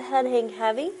legs, let the head hang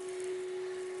heavy.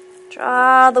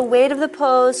 Draw the weight of the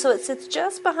pose so it sits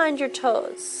just behind your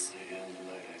toes.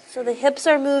 So the hips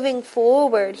are moving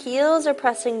forward. Heels are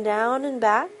pressing down and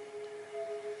back.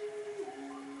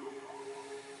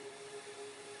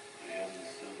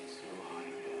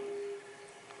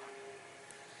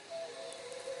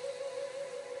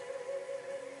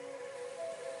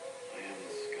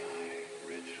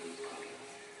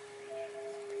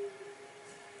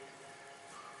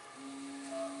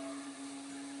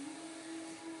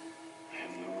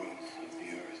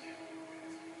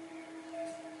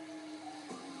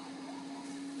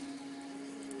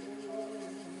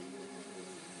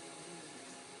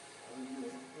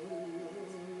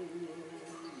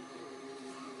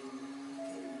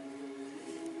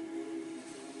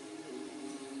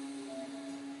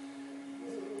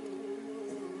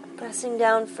 Pressing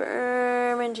down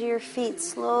firm into your feet.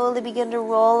 Slowly begin to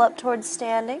roll up towards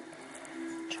standing.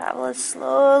 Travel as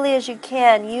slowly as you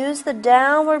can. Use the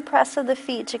downward press of the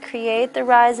feet to create the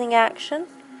rising action.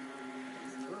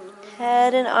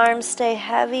 Head and arms stay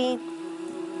heavy.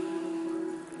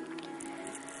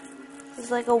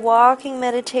 It's like a walking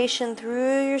meditation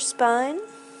through your spine.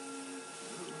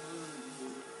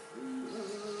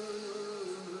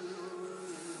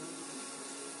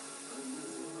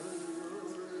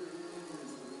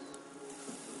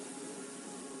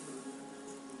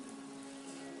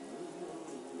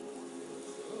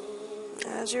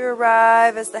 As you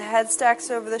arrive, as the head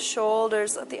stacks over the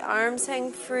shoulders, let the arms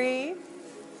hang free.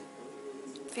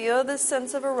 Feel this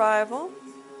sense of arrival.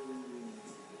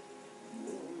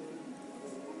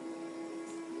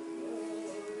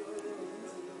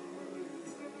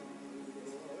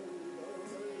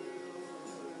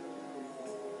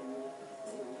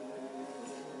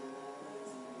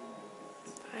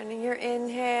 Finding your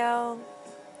inhale.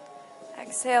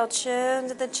 Exhale, chin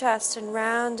to the chest and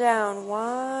round down,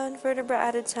 one vertebra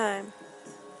at a time.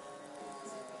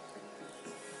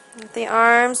 Let the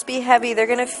arms be heavy. They're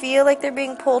going to feel like they're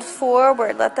being pulled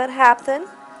forward. Let that happen.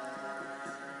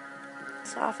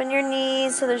 Soften your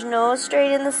knees so there's no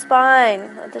strain in the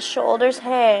spine. Let the shoulders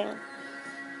hang.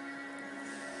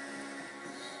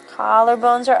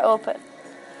 Collarbones are open.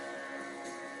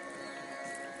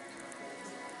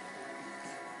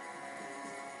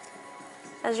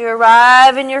 As you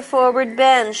arrive in your forward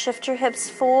bend, shift your hips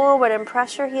forward and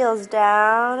press your heels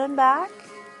down and back.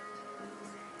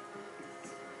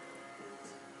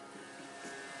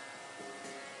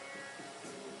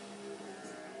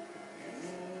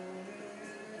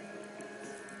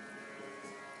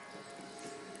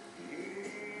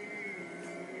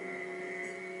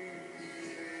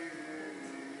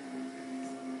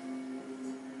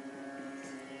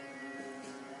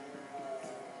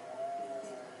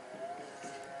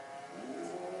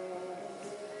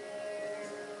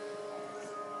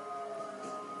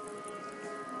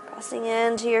 Pressing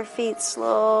into your feet,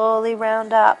 slowly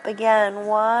round up. Again,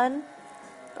 one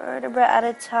vertebra at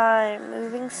a time.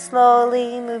 Moving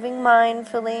slowly, moving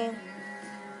mindfully.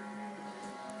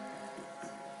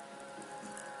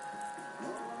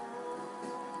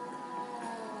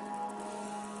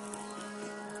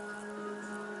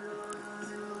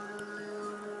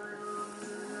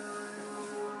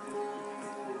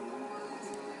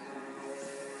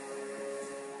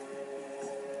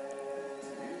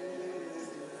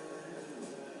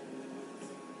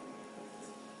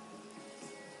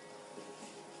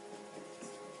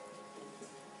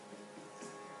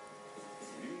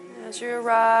 As you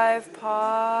arrive,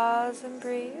 pause and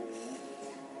breathe.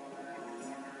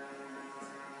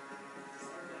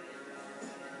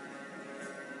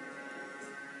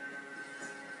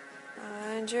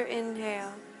 Find your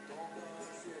inhale.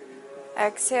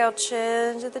 Exhale,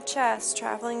 chin to the chest,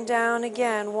 traveling down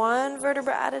again, one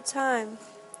vertebra at a time.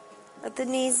 Let the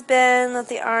knees bend, let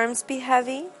the arms be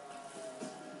heavy.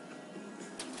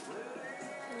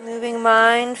 Moving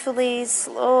mindfully,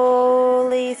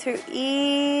 slowly through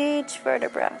each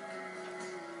vertebra.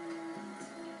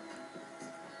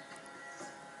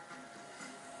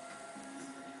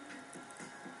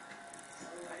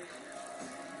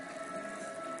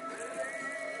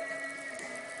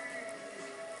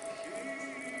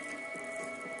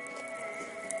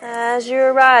 As you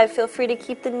arrive, feel free to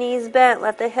keep the knees bent.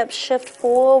 Let the hips shift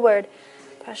forward.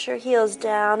 Press your heels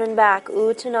down and back.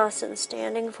 Uttanasana,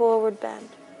 standing forward bend.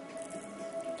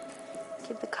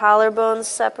 Keep the collarbones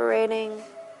separating.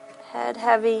 Head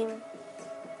heavy.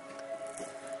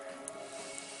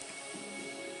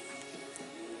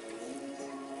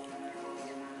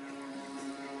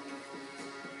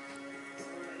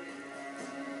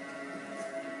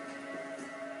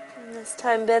 And this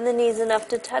time, bend the knees enough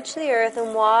to touch the earth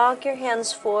and walk your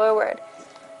hands forward.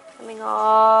 Coming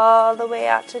all the way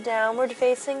out to downward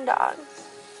facing dog.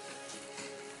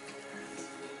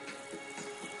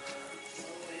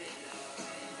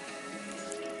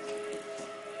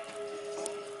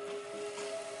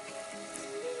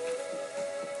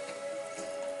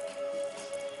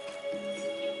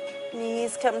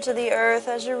 Knees come to the earth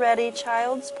as you're ready.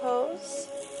 Child's pose.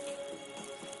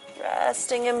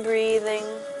 Resting and breathing.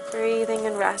 Breathing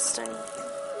and resting.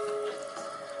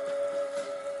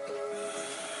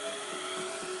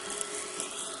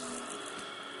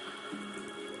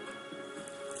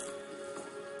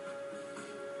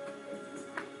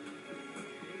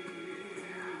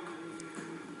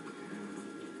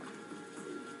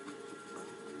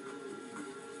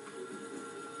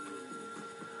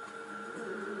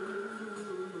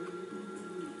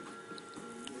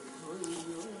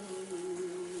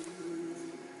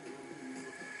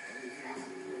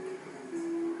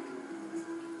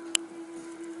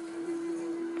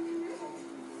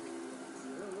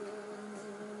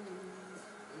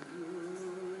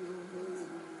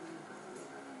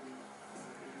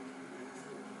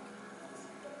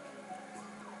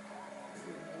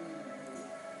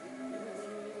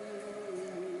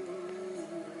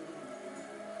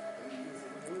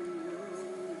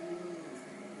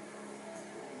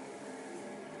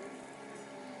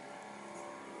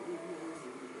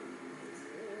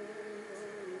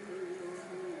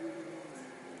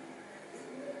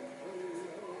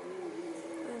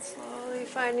 Slowly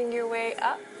finding your way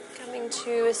up, coming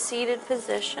to a seated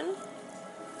position.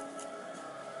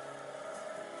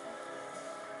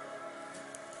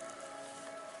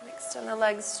 Extend the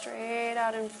legs straight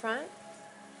out in front.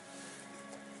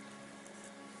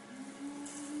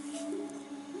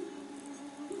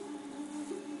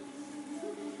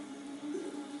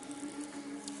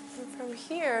 And from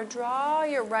here, draw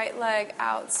your right leg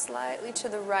out slightly to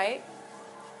the right.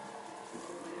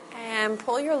 And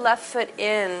pull your left foot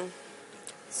in.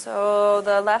 So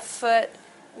the left foot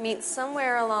meets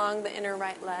somewhere along the inner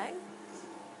right leg.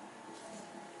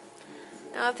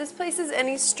 Now if this places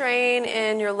any strain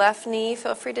in your left knee,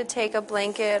 feel free to take a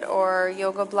blanket or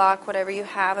yoga block, whatever you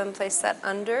have, and place that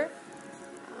under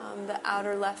the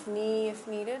outer left knee if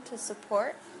needed to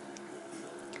support.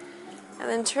 And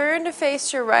then turn to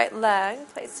face your right leg,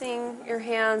 placing your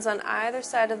hands on either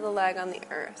side of the leg on the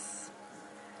earth.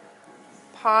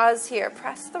 Pause here.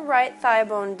 Press the right thigh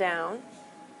bone down.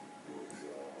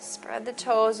 Spread the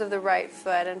toes of the right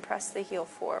foot and press the heel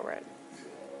forward.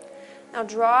 Now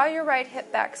draw your right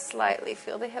hip back slightly.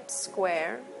 Feel the hips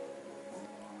square.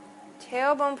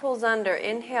 Tailbone pulls under.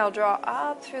 Inhale, draw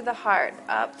up through the heart,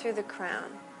 up through the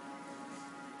crown.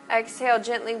 Exhale,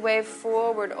 gently wave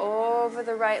forward over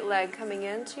the right leg, coming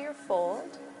into your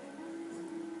fold.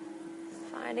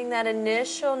 Finding that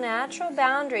initial natural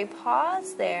boundary,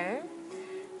 pause there.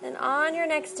 Then on your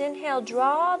next inhale,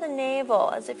 draw the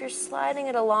navel as if you're sliding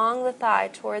it along the thigh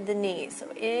toward the knee. So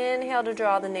inhale to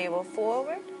draw the navel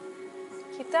forward.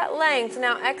 Keep that length.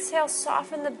 Now exhale,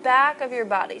 soften the back of your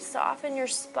body. Soften your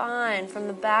spine from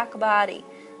the back body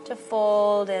to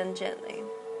fold in gently.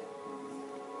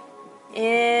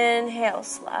 Inhale,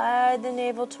 slide the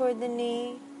navel toward the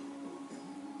knee.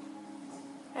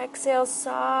 Exhale,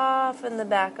 soften the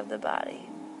back of the body.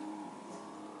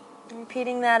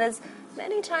 Repeating that as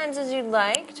many times as you'd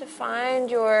like to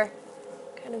find your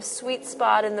kind of sweet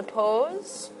spot in the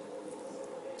pose.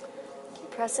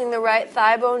 Keep pressing the right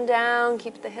thigh bone down,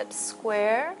 keep the hips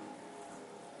square.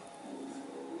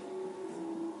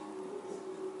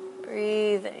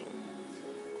 Breathing.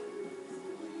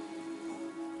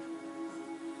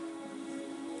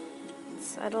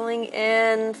 Settling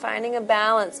in, finding a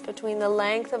balance between the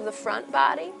length of the front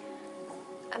body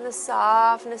and the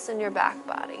softness in your back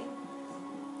body.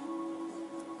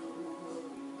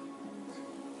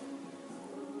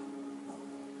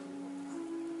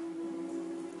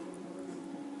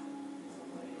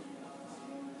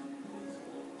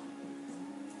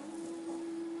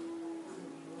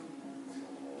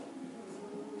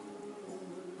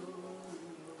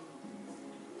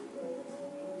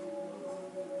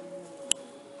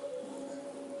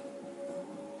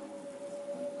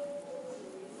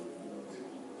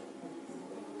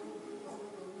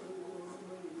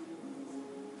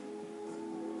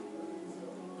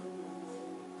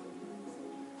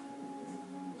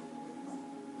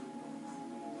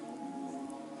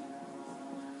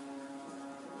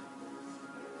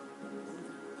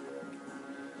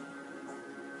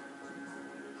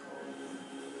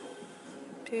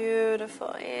 Beautiful.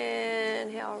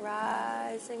 Inhale,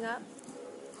 rising up.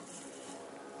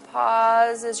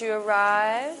 Pause as you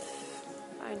arrive.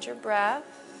 Find your breath.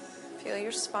 Feel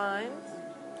your spine.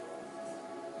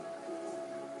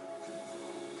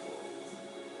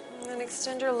 And then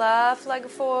extend your left leg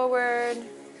forward.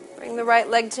 Bring the right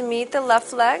leg to meet the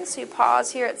left leg. So you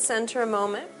pause here at center a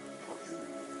moment.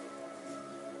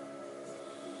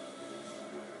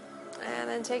 And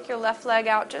then take your left leg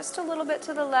out just a little bit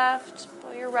to the left.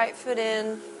 Pull your right foot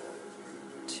in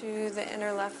to the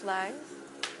inner left leg.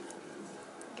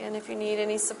 Again, if you need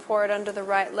any support under the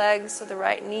right leg so the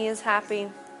right knee is happy,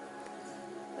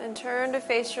 then turn to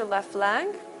face your left leg.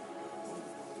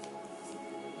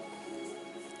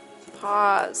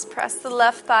 Pause. Press the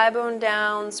left thigh bone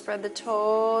down. Spread the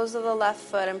toes of the left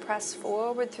foot and press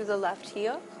forward through the left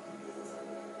heel.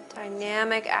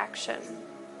 Dynamic action.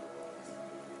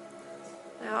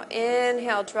 Now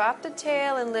inhale, drop the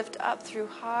tail and lift up through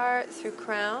heart, through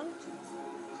crown.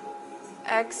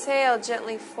 Exhale,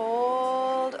 gently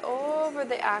fold over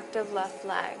the active left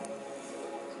leg.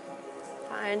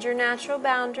 Find your natural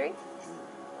boundary.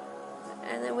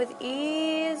 And then with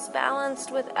ease,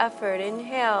 balanced with effort,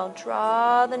 inhale,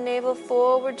 draw the navel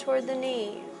forward toward the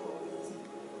knee.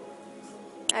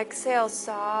 Exhale,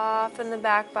 soften the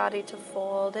back body to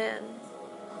fold in.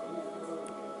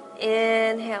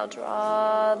 Inhale,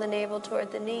 draw the navel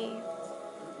toward the knee.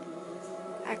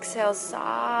 Exhale,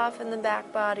 soften the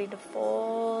back body to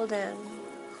fold in.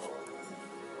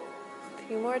 A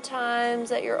few more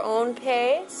times at your own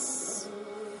pace.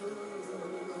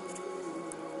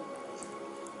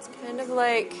 It's kind of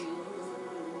like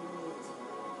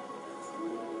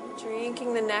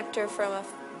drinking the nectar from a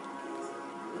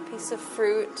piece of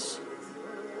fruit.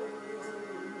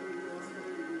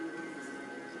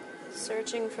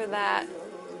 Searching for that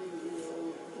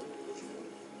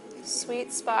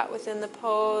sweet spot within the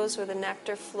pose where the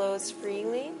nectar flows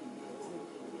freely.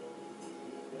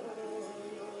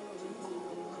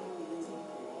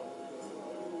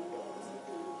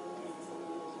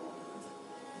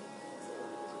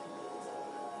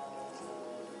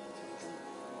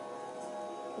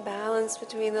 Balance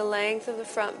between the length of the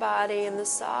front body and the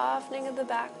softening of the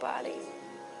back body.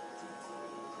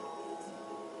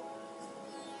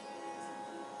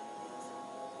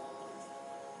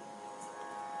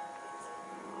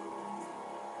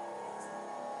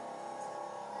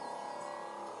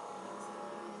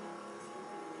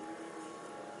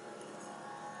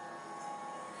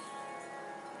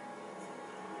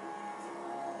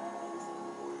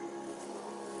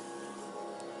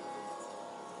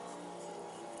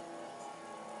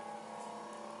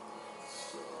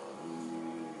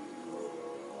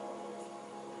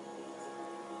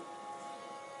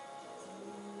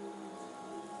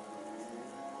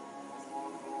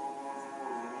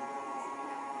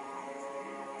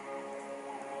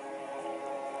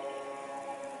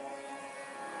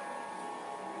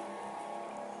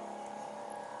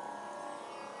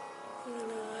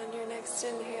 And on your next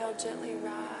inhale, gently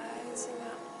rising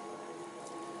up.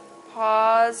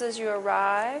 Pause as you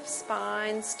arrive,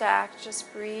 spine stacked,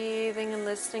 just breathing and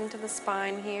listening to the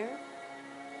spine here.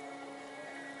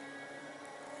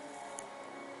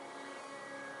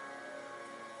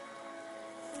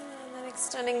 And then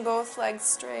extending both legs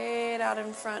straight out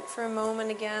in front for a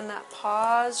moment again. That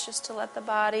pause just to let the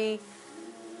body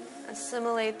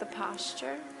assimilate the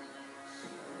posture.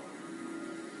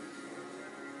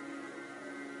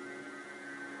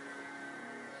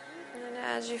 And then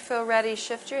as you feel ready,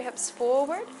 shift your hips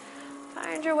forward.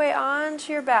 Find your way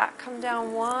onto your back. Come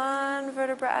down one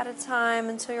vertebra at a time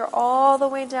until you're all the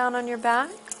way down on your back.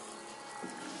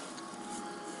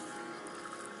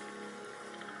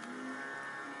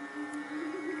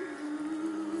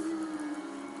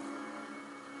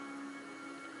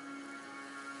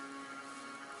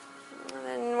 And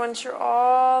then once you're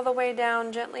all the way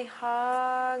down, gently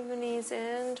hug the knees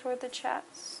in toward the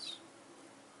chest.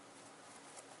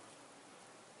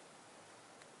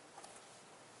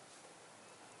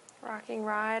 Rocking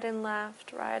right and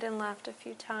left a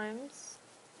few times.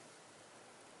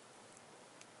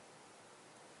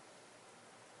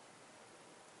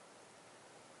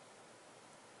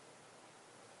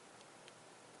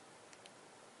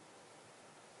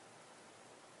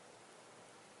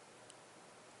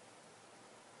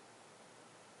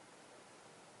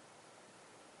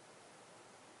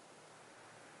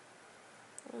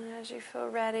 And as you feel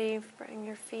ready, bring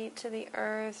your feet to the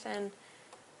earth, and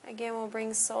again we'll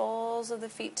bring soles of the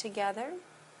feet together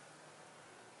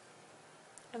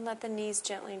and let the knees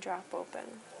gently drop open.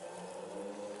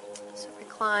 So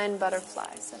recline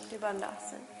butterfly, Sapti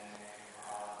Bandhasana.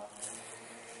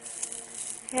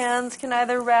 Hands can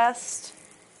either rest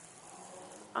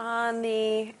on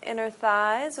the inner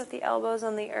thighs with the elbows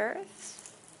on the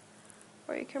earth,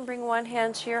 or you can bring one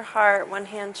hand to your heart, one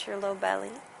hand to your low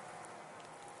belly.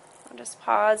 I'll just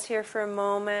pause here for a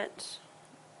moment,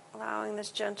 allowing this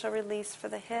gentle release for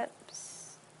the hips.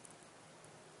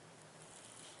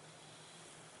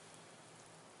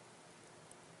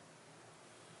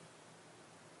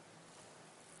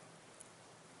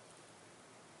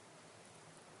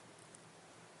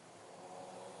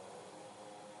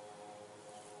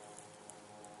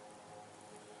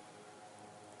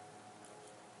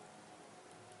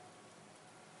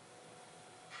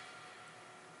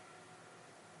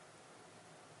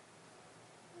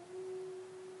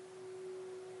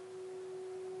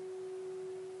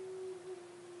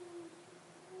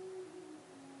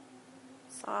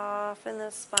 Soften the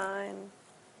spine.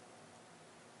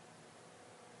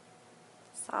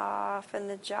 Soften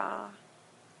the jaw.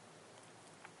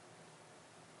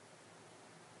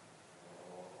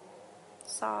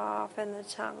 Soften the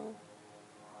tongue.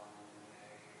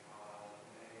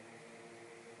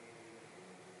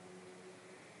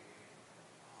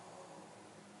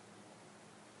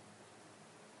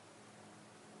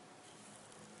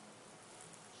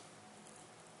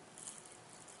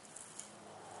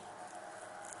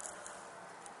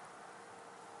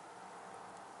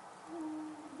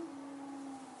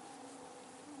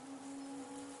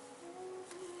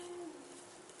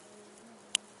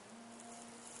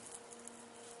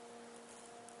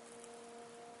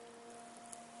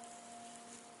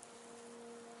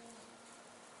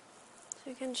 So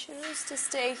you can choose to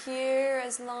stay here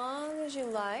as long as you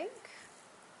like,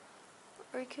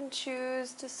 or you can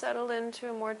choose to settle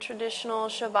into a more traditional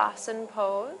Shavasana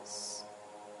pose.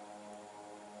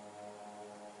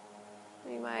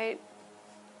 You might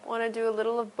want to do a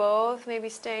little of both, maybe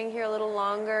staying here a little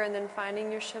longer and then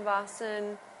finding your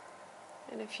Shavasana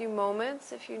in a few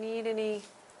moments. If you need any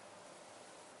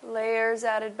layers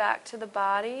added back to the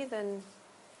body, then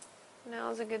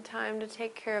now is a good time to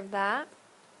take care of that.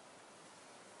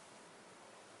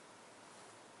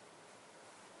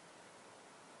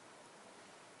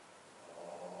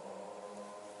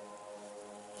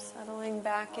 Settling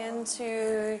back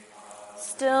into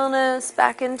stillness,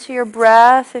 back into your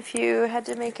breath if you had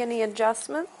to make any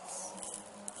adjustments.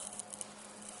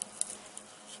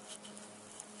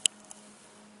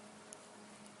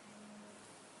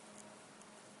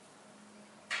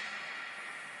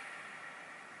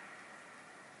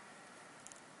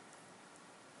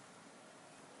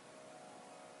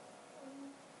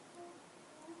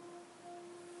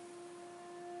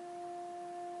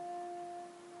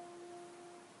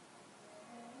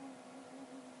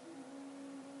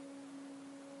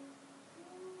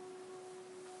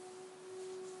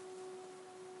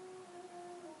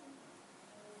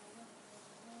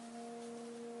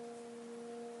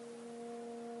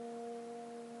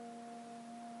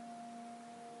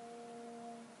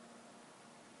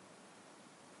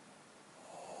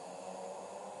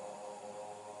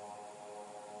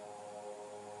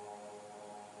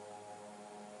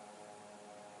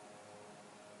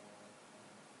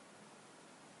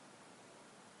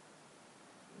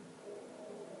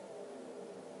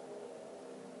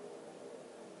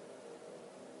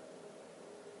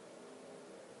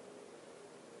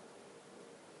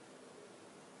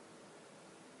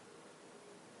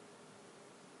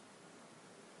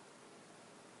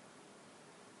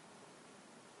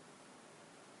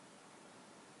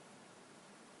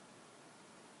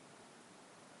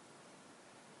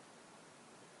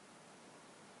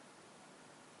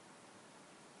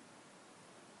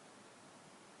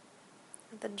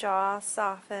 Let the jaw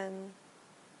soften.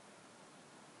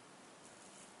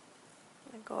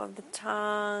 Let go of the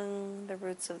tongue, the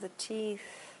roots of the teeth.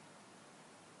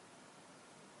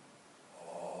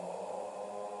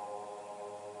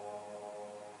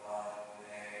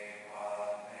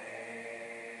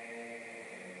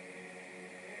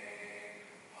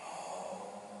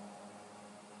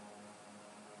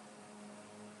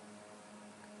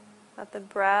 Let the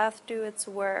breath do its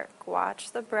work.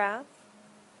 Watch the breath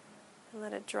and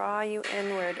let it draw you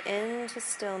inward into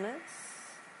stillness.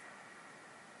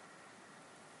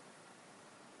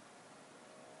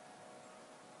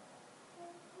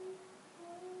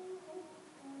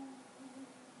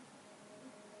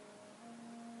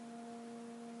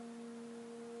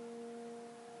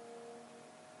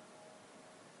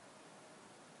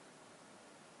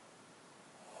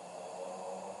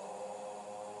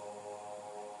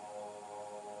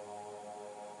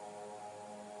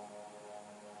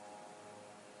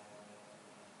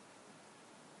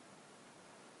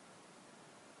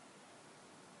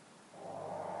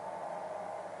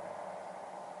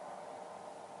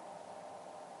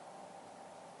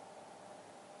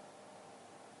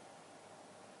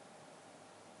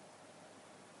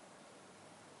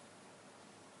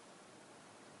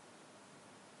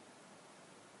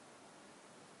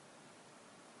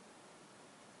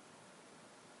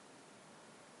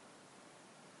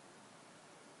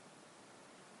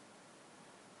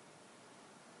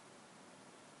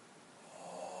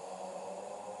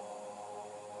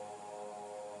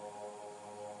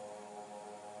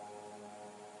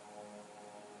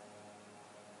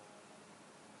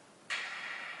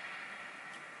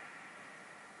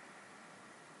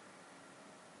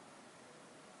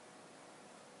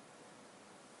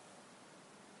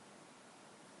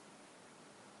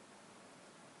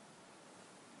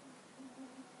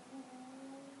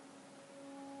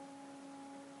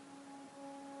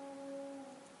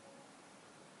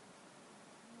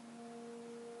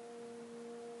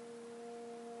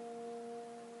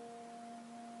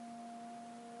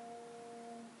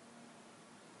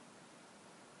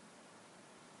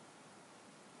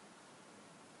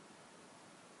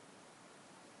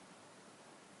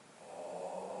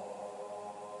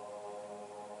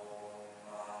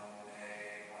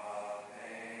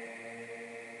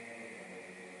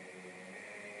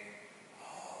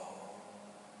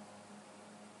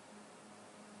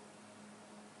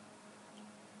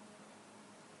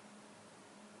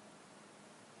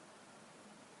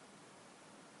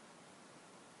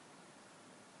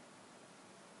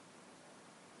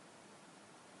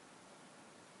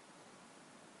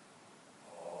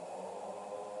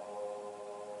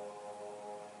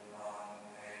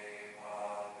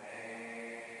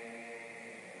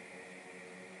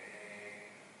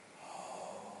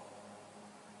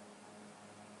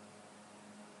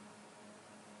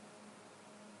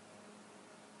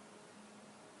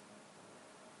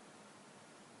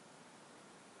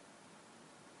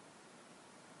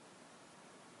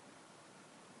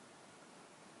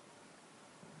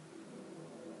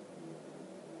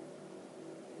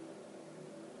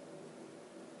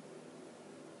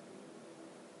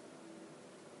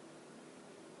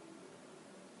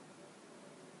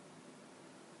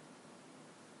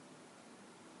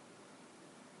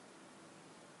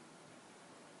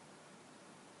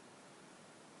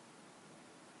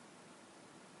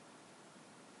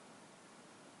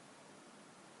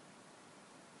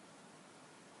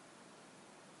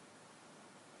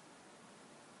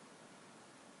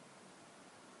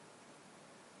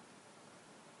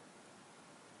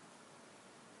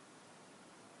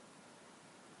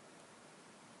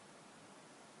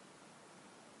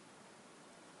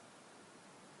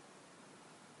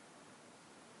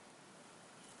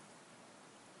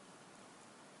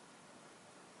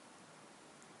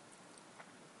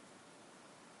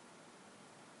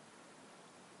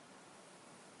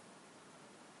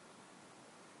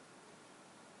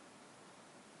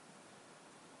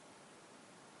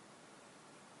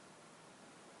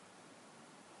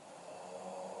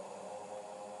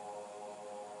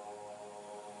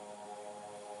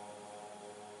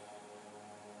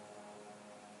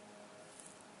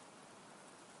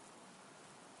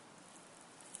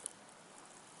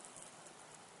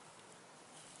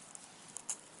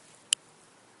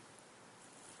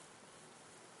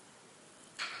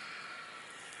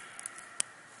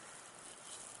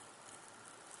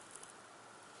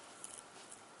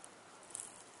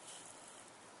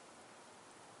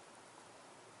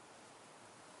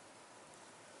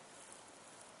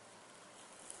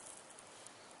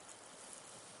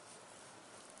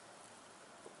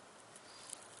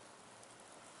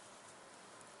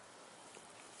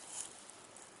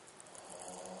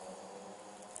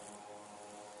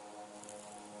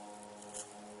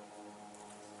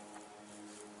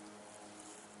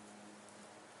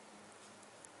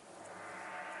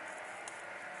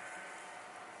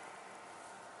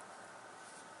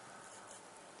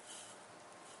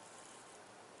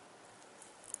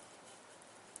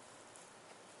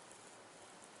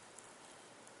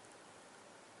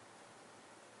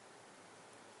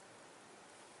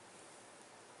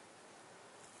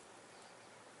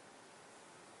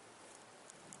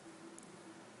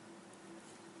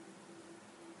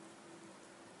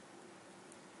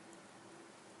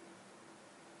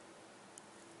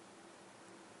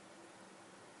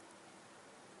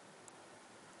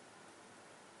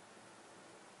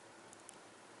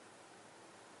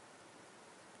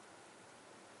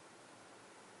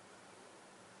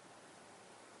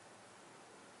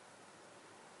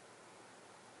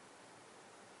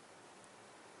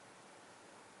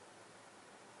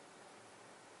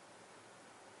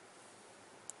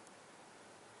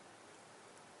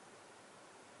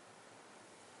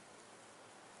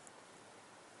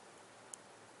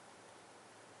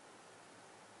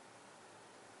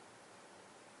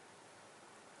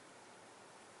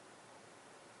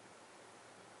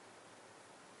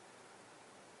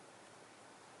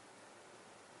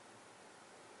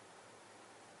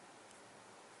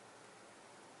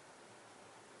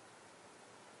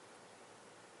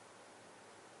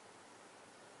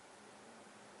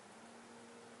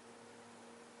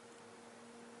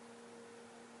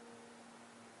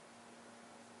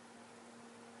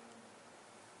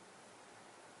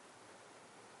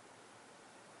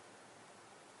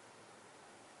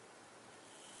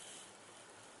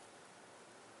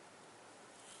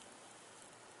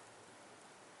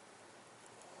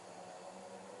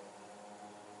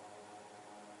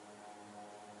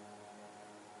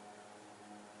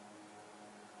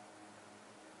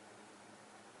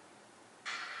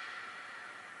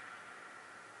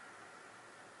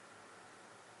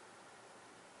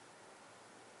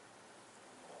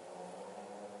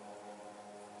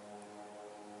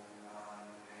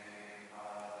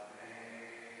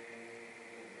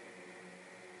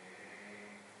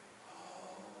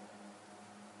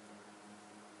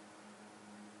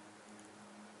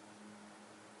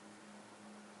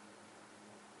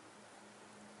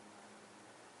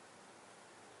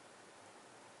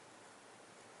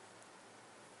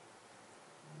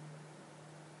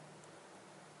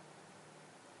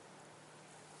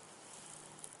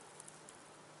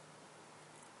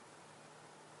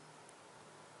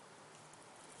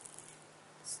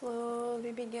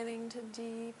 Slowly beginning to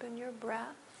deepen your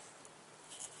breath.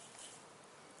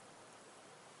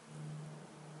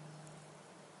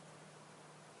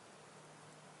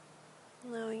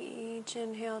 Allowing each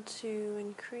inhale to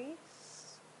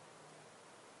increase.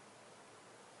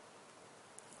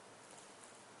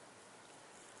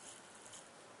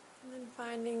 And then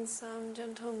finding some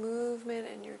gentle movement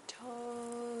in your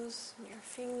toes, and your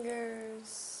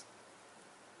fingers.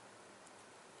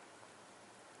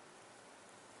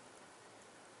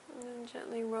 And then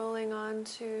gently rolling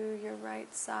onto your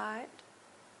right side.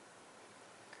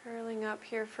 Curling up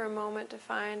here for a moment to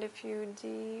find a few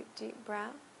deep, deep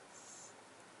breaths.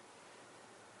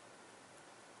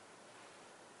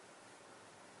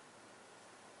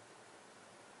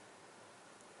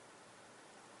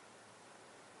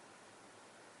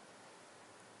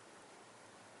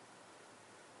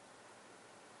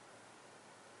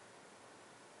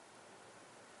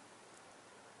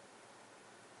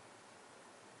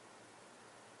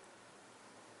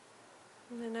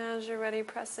 And then as you're ready,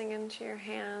 pressing into your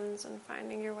hands and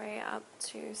finding your way up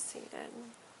to seated.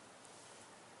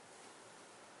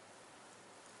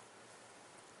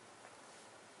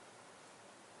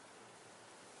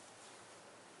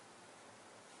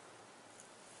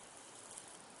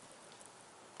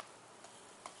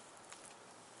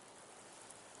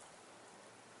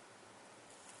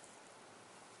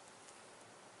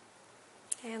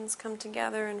 Hands come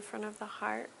together in front of the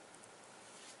heart.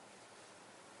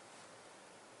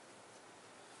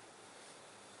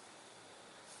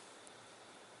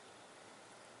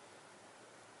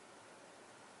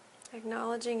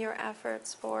 Acknowledging your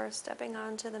efforts for stepping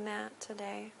onto the mat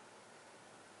today.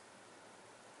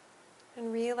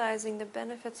 And realizing the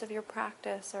benefits of your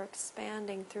practice are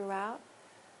expanding throughout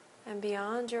and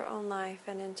beyond your own life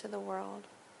and into the world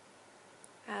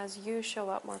as you show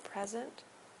up more present,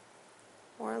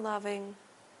 more loving,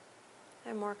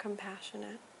 and more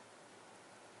compassionate.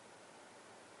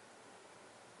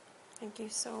 Thank you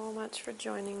so much for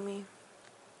joining me.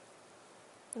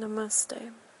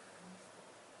 Namaste.